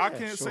strength. And I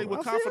can't say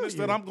with confidence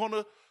that I'm going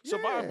to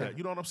survive that.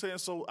 You know what I'm saying?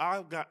 So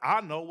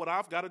I know what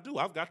I've got to do.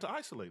 I've got to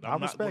isolate.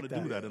 I'm not going to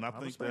do that. And I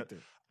think that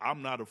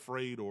I'm not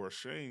afraid or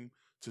ashamed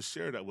to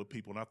share that with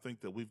people. And I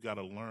think that we've got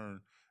to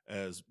learn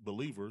as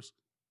believers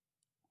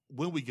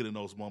when we get in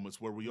those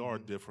moments where we are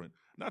different.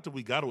 Not that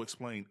we got to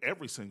explain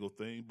every single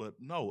thing, but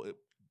no,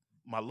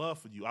 my love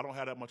for you, I don't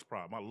have that much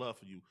pride. My love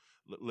for you,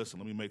 listen,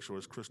 let me make sure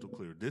it's crystal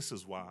clear. This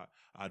is why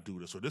I do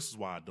this, or this is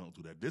why I don't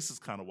do that. This is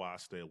kind of why I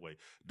stay away.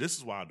 This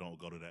is why I don't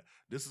go to that.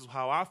 This is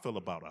how I feel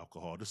about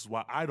alcohol. This is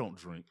why I don't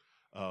drink.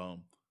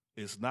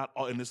 It's not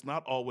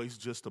always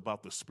just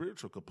about the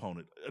spiritual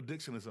component.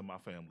 Addiction is in my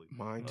family.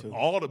 Mine too.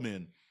 All the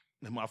men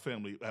in my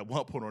family at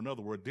one point or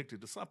another were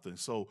addicted to something.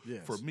 So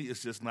for me,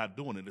 it's just not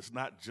doing it. It's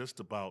not just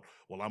about,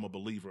 well, I'm a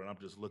believer and I'm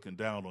just looking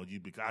down on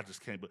you because I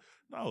just can't. But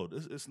no,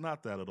 it's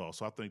not that at all.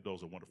 So I think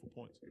those are wonderful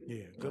points.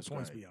 Yeah, good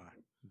points, BR.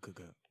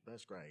 Good.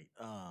 That's great.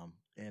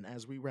 And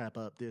as we wrap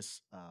up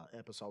this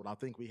episode, I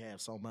think we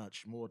have so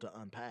much more to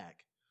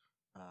unpack.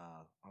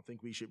 I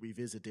think we should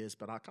revisit this,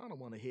 but I kind of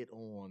want to hit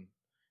on,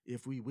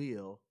 if we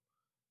will,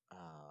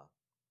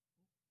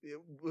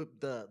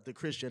 the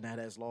Christian that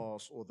has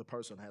lost, or the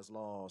person has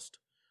lost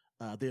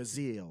their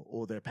zeal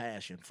or their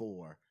passion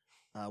for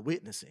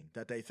witnessing,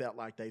 that they felt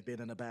like they've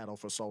been in a battle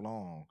for so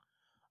long,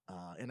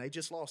 and they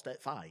just lost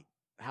that fight.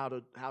 How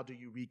do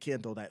you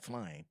rekindle that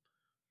flame?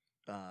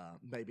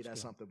 Maybe that's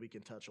something we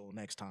can touch on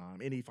next time.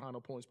 Any final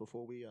points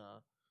before we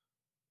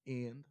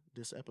end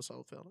this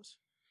episode, fellas?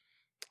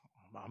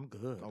 I'm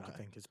good. Okay. I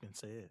think it's been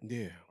said.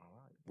 Yeah. All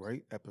right.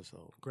 Great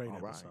episode. Great All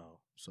right. episode.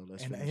 So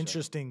let's And finish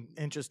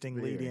interesting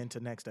lead Very. into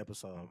next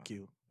episode, right.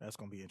 Q. That's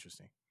going to be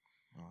interesting.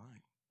 All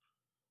right.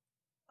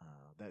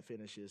 That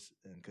finishes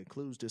and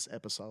concludes this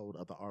episode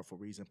of the Artful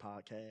Reason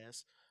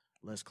podcast.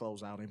 Let's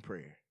close out in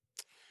prayer.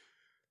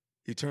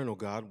 Eternal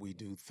God, we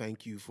do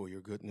thank you for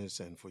your goodness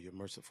and for your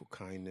merciful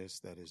kindness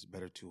that is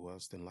better to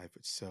us than life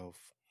itself.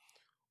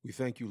 We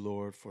thank you,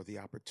 Lord, for the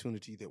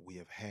opportunity that we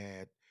have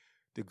had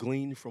to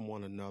glean from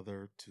one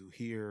another, to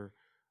hear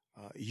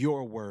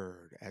your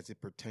word as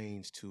it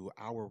pertains to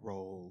our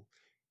role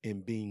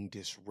in being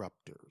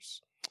disruptors.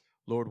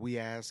 Lord, we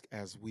ask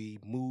as we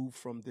move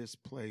from this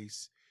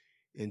place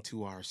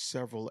into our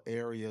several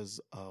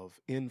areas of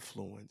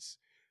influence,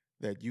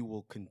 that you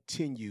will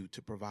continue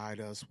to provide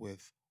us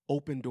with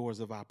open doors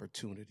of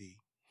opportunity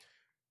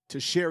to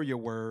share your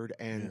word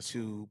and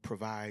to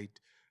provide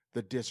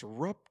the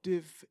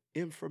disruptive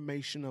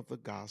information of the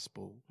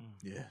gospel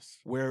Yes.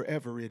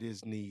 wherever it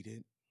is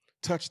needed.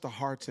 Touch the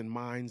hearts and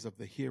minds of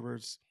the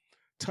hearers.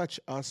 Touch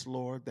us,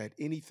 Lord, that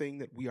anything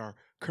that we are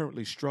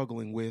currently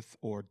struggling with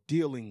or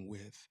dealing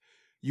with,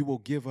 you will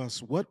give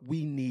us what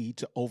we need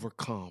to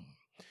overcome.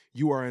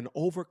 You are an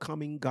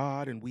overcoming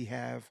God, and we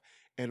have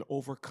an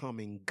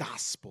overcoming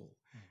gospel.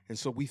 And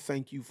so we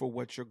thank you for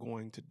what you're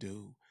going to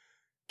do.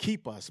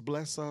 Keep us,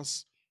 bless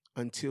us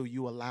until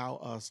you allow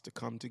us to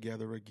come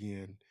together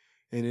again.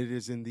 And it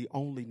is in the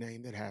only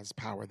name that has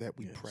power that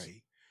we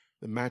pray,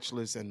 the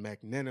matchless and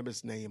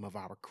magnanimous name of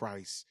our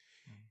Christ.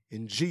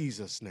 In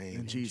Jesus'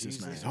 name. In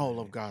Jesus' name. All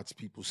of God's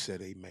people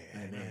said amen.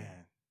 Amen.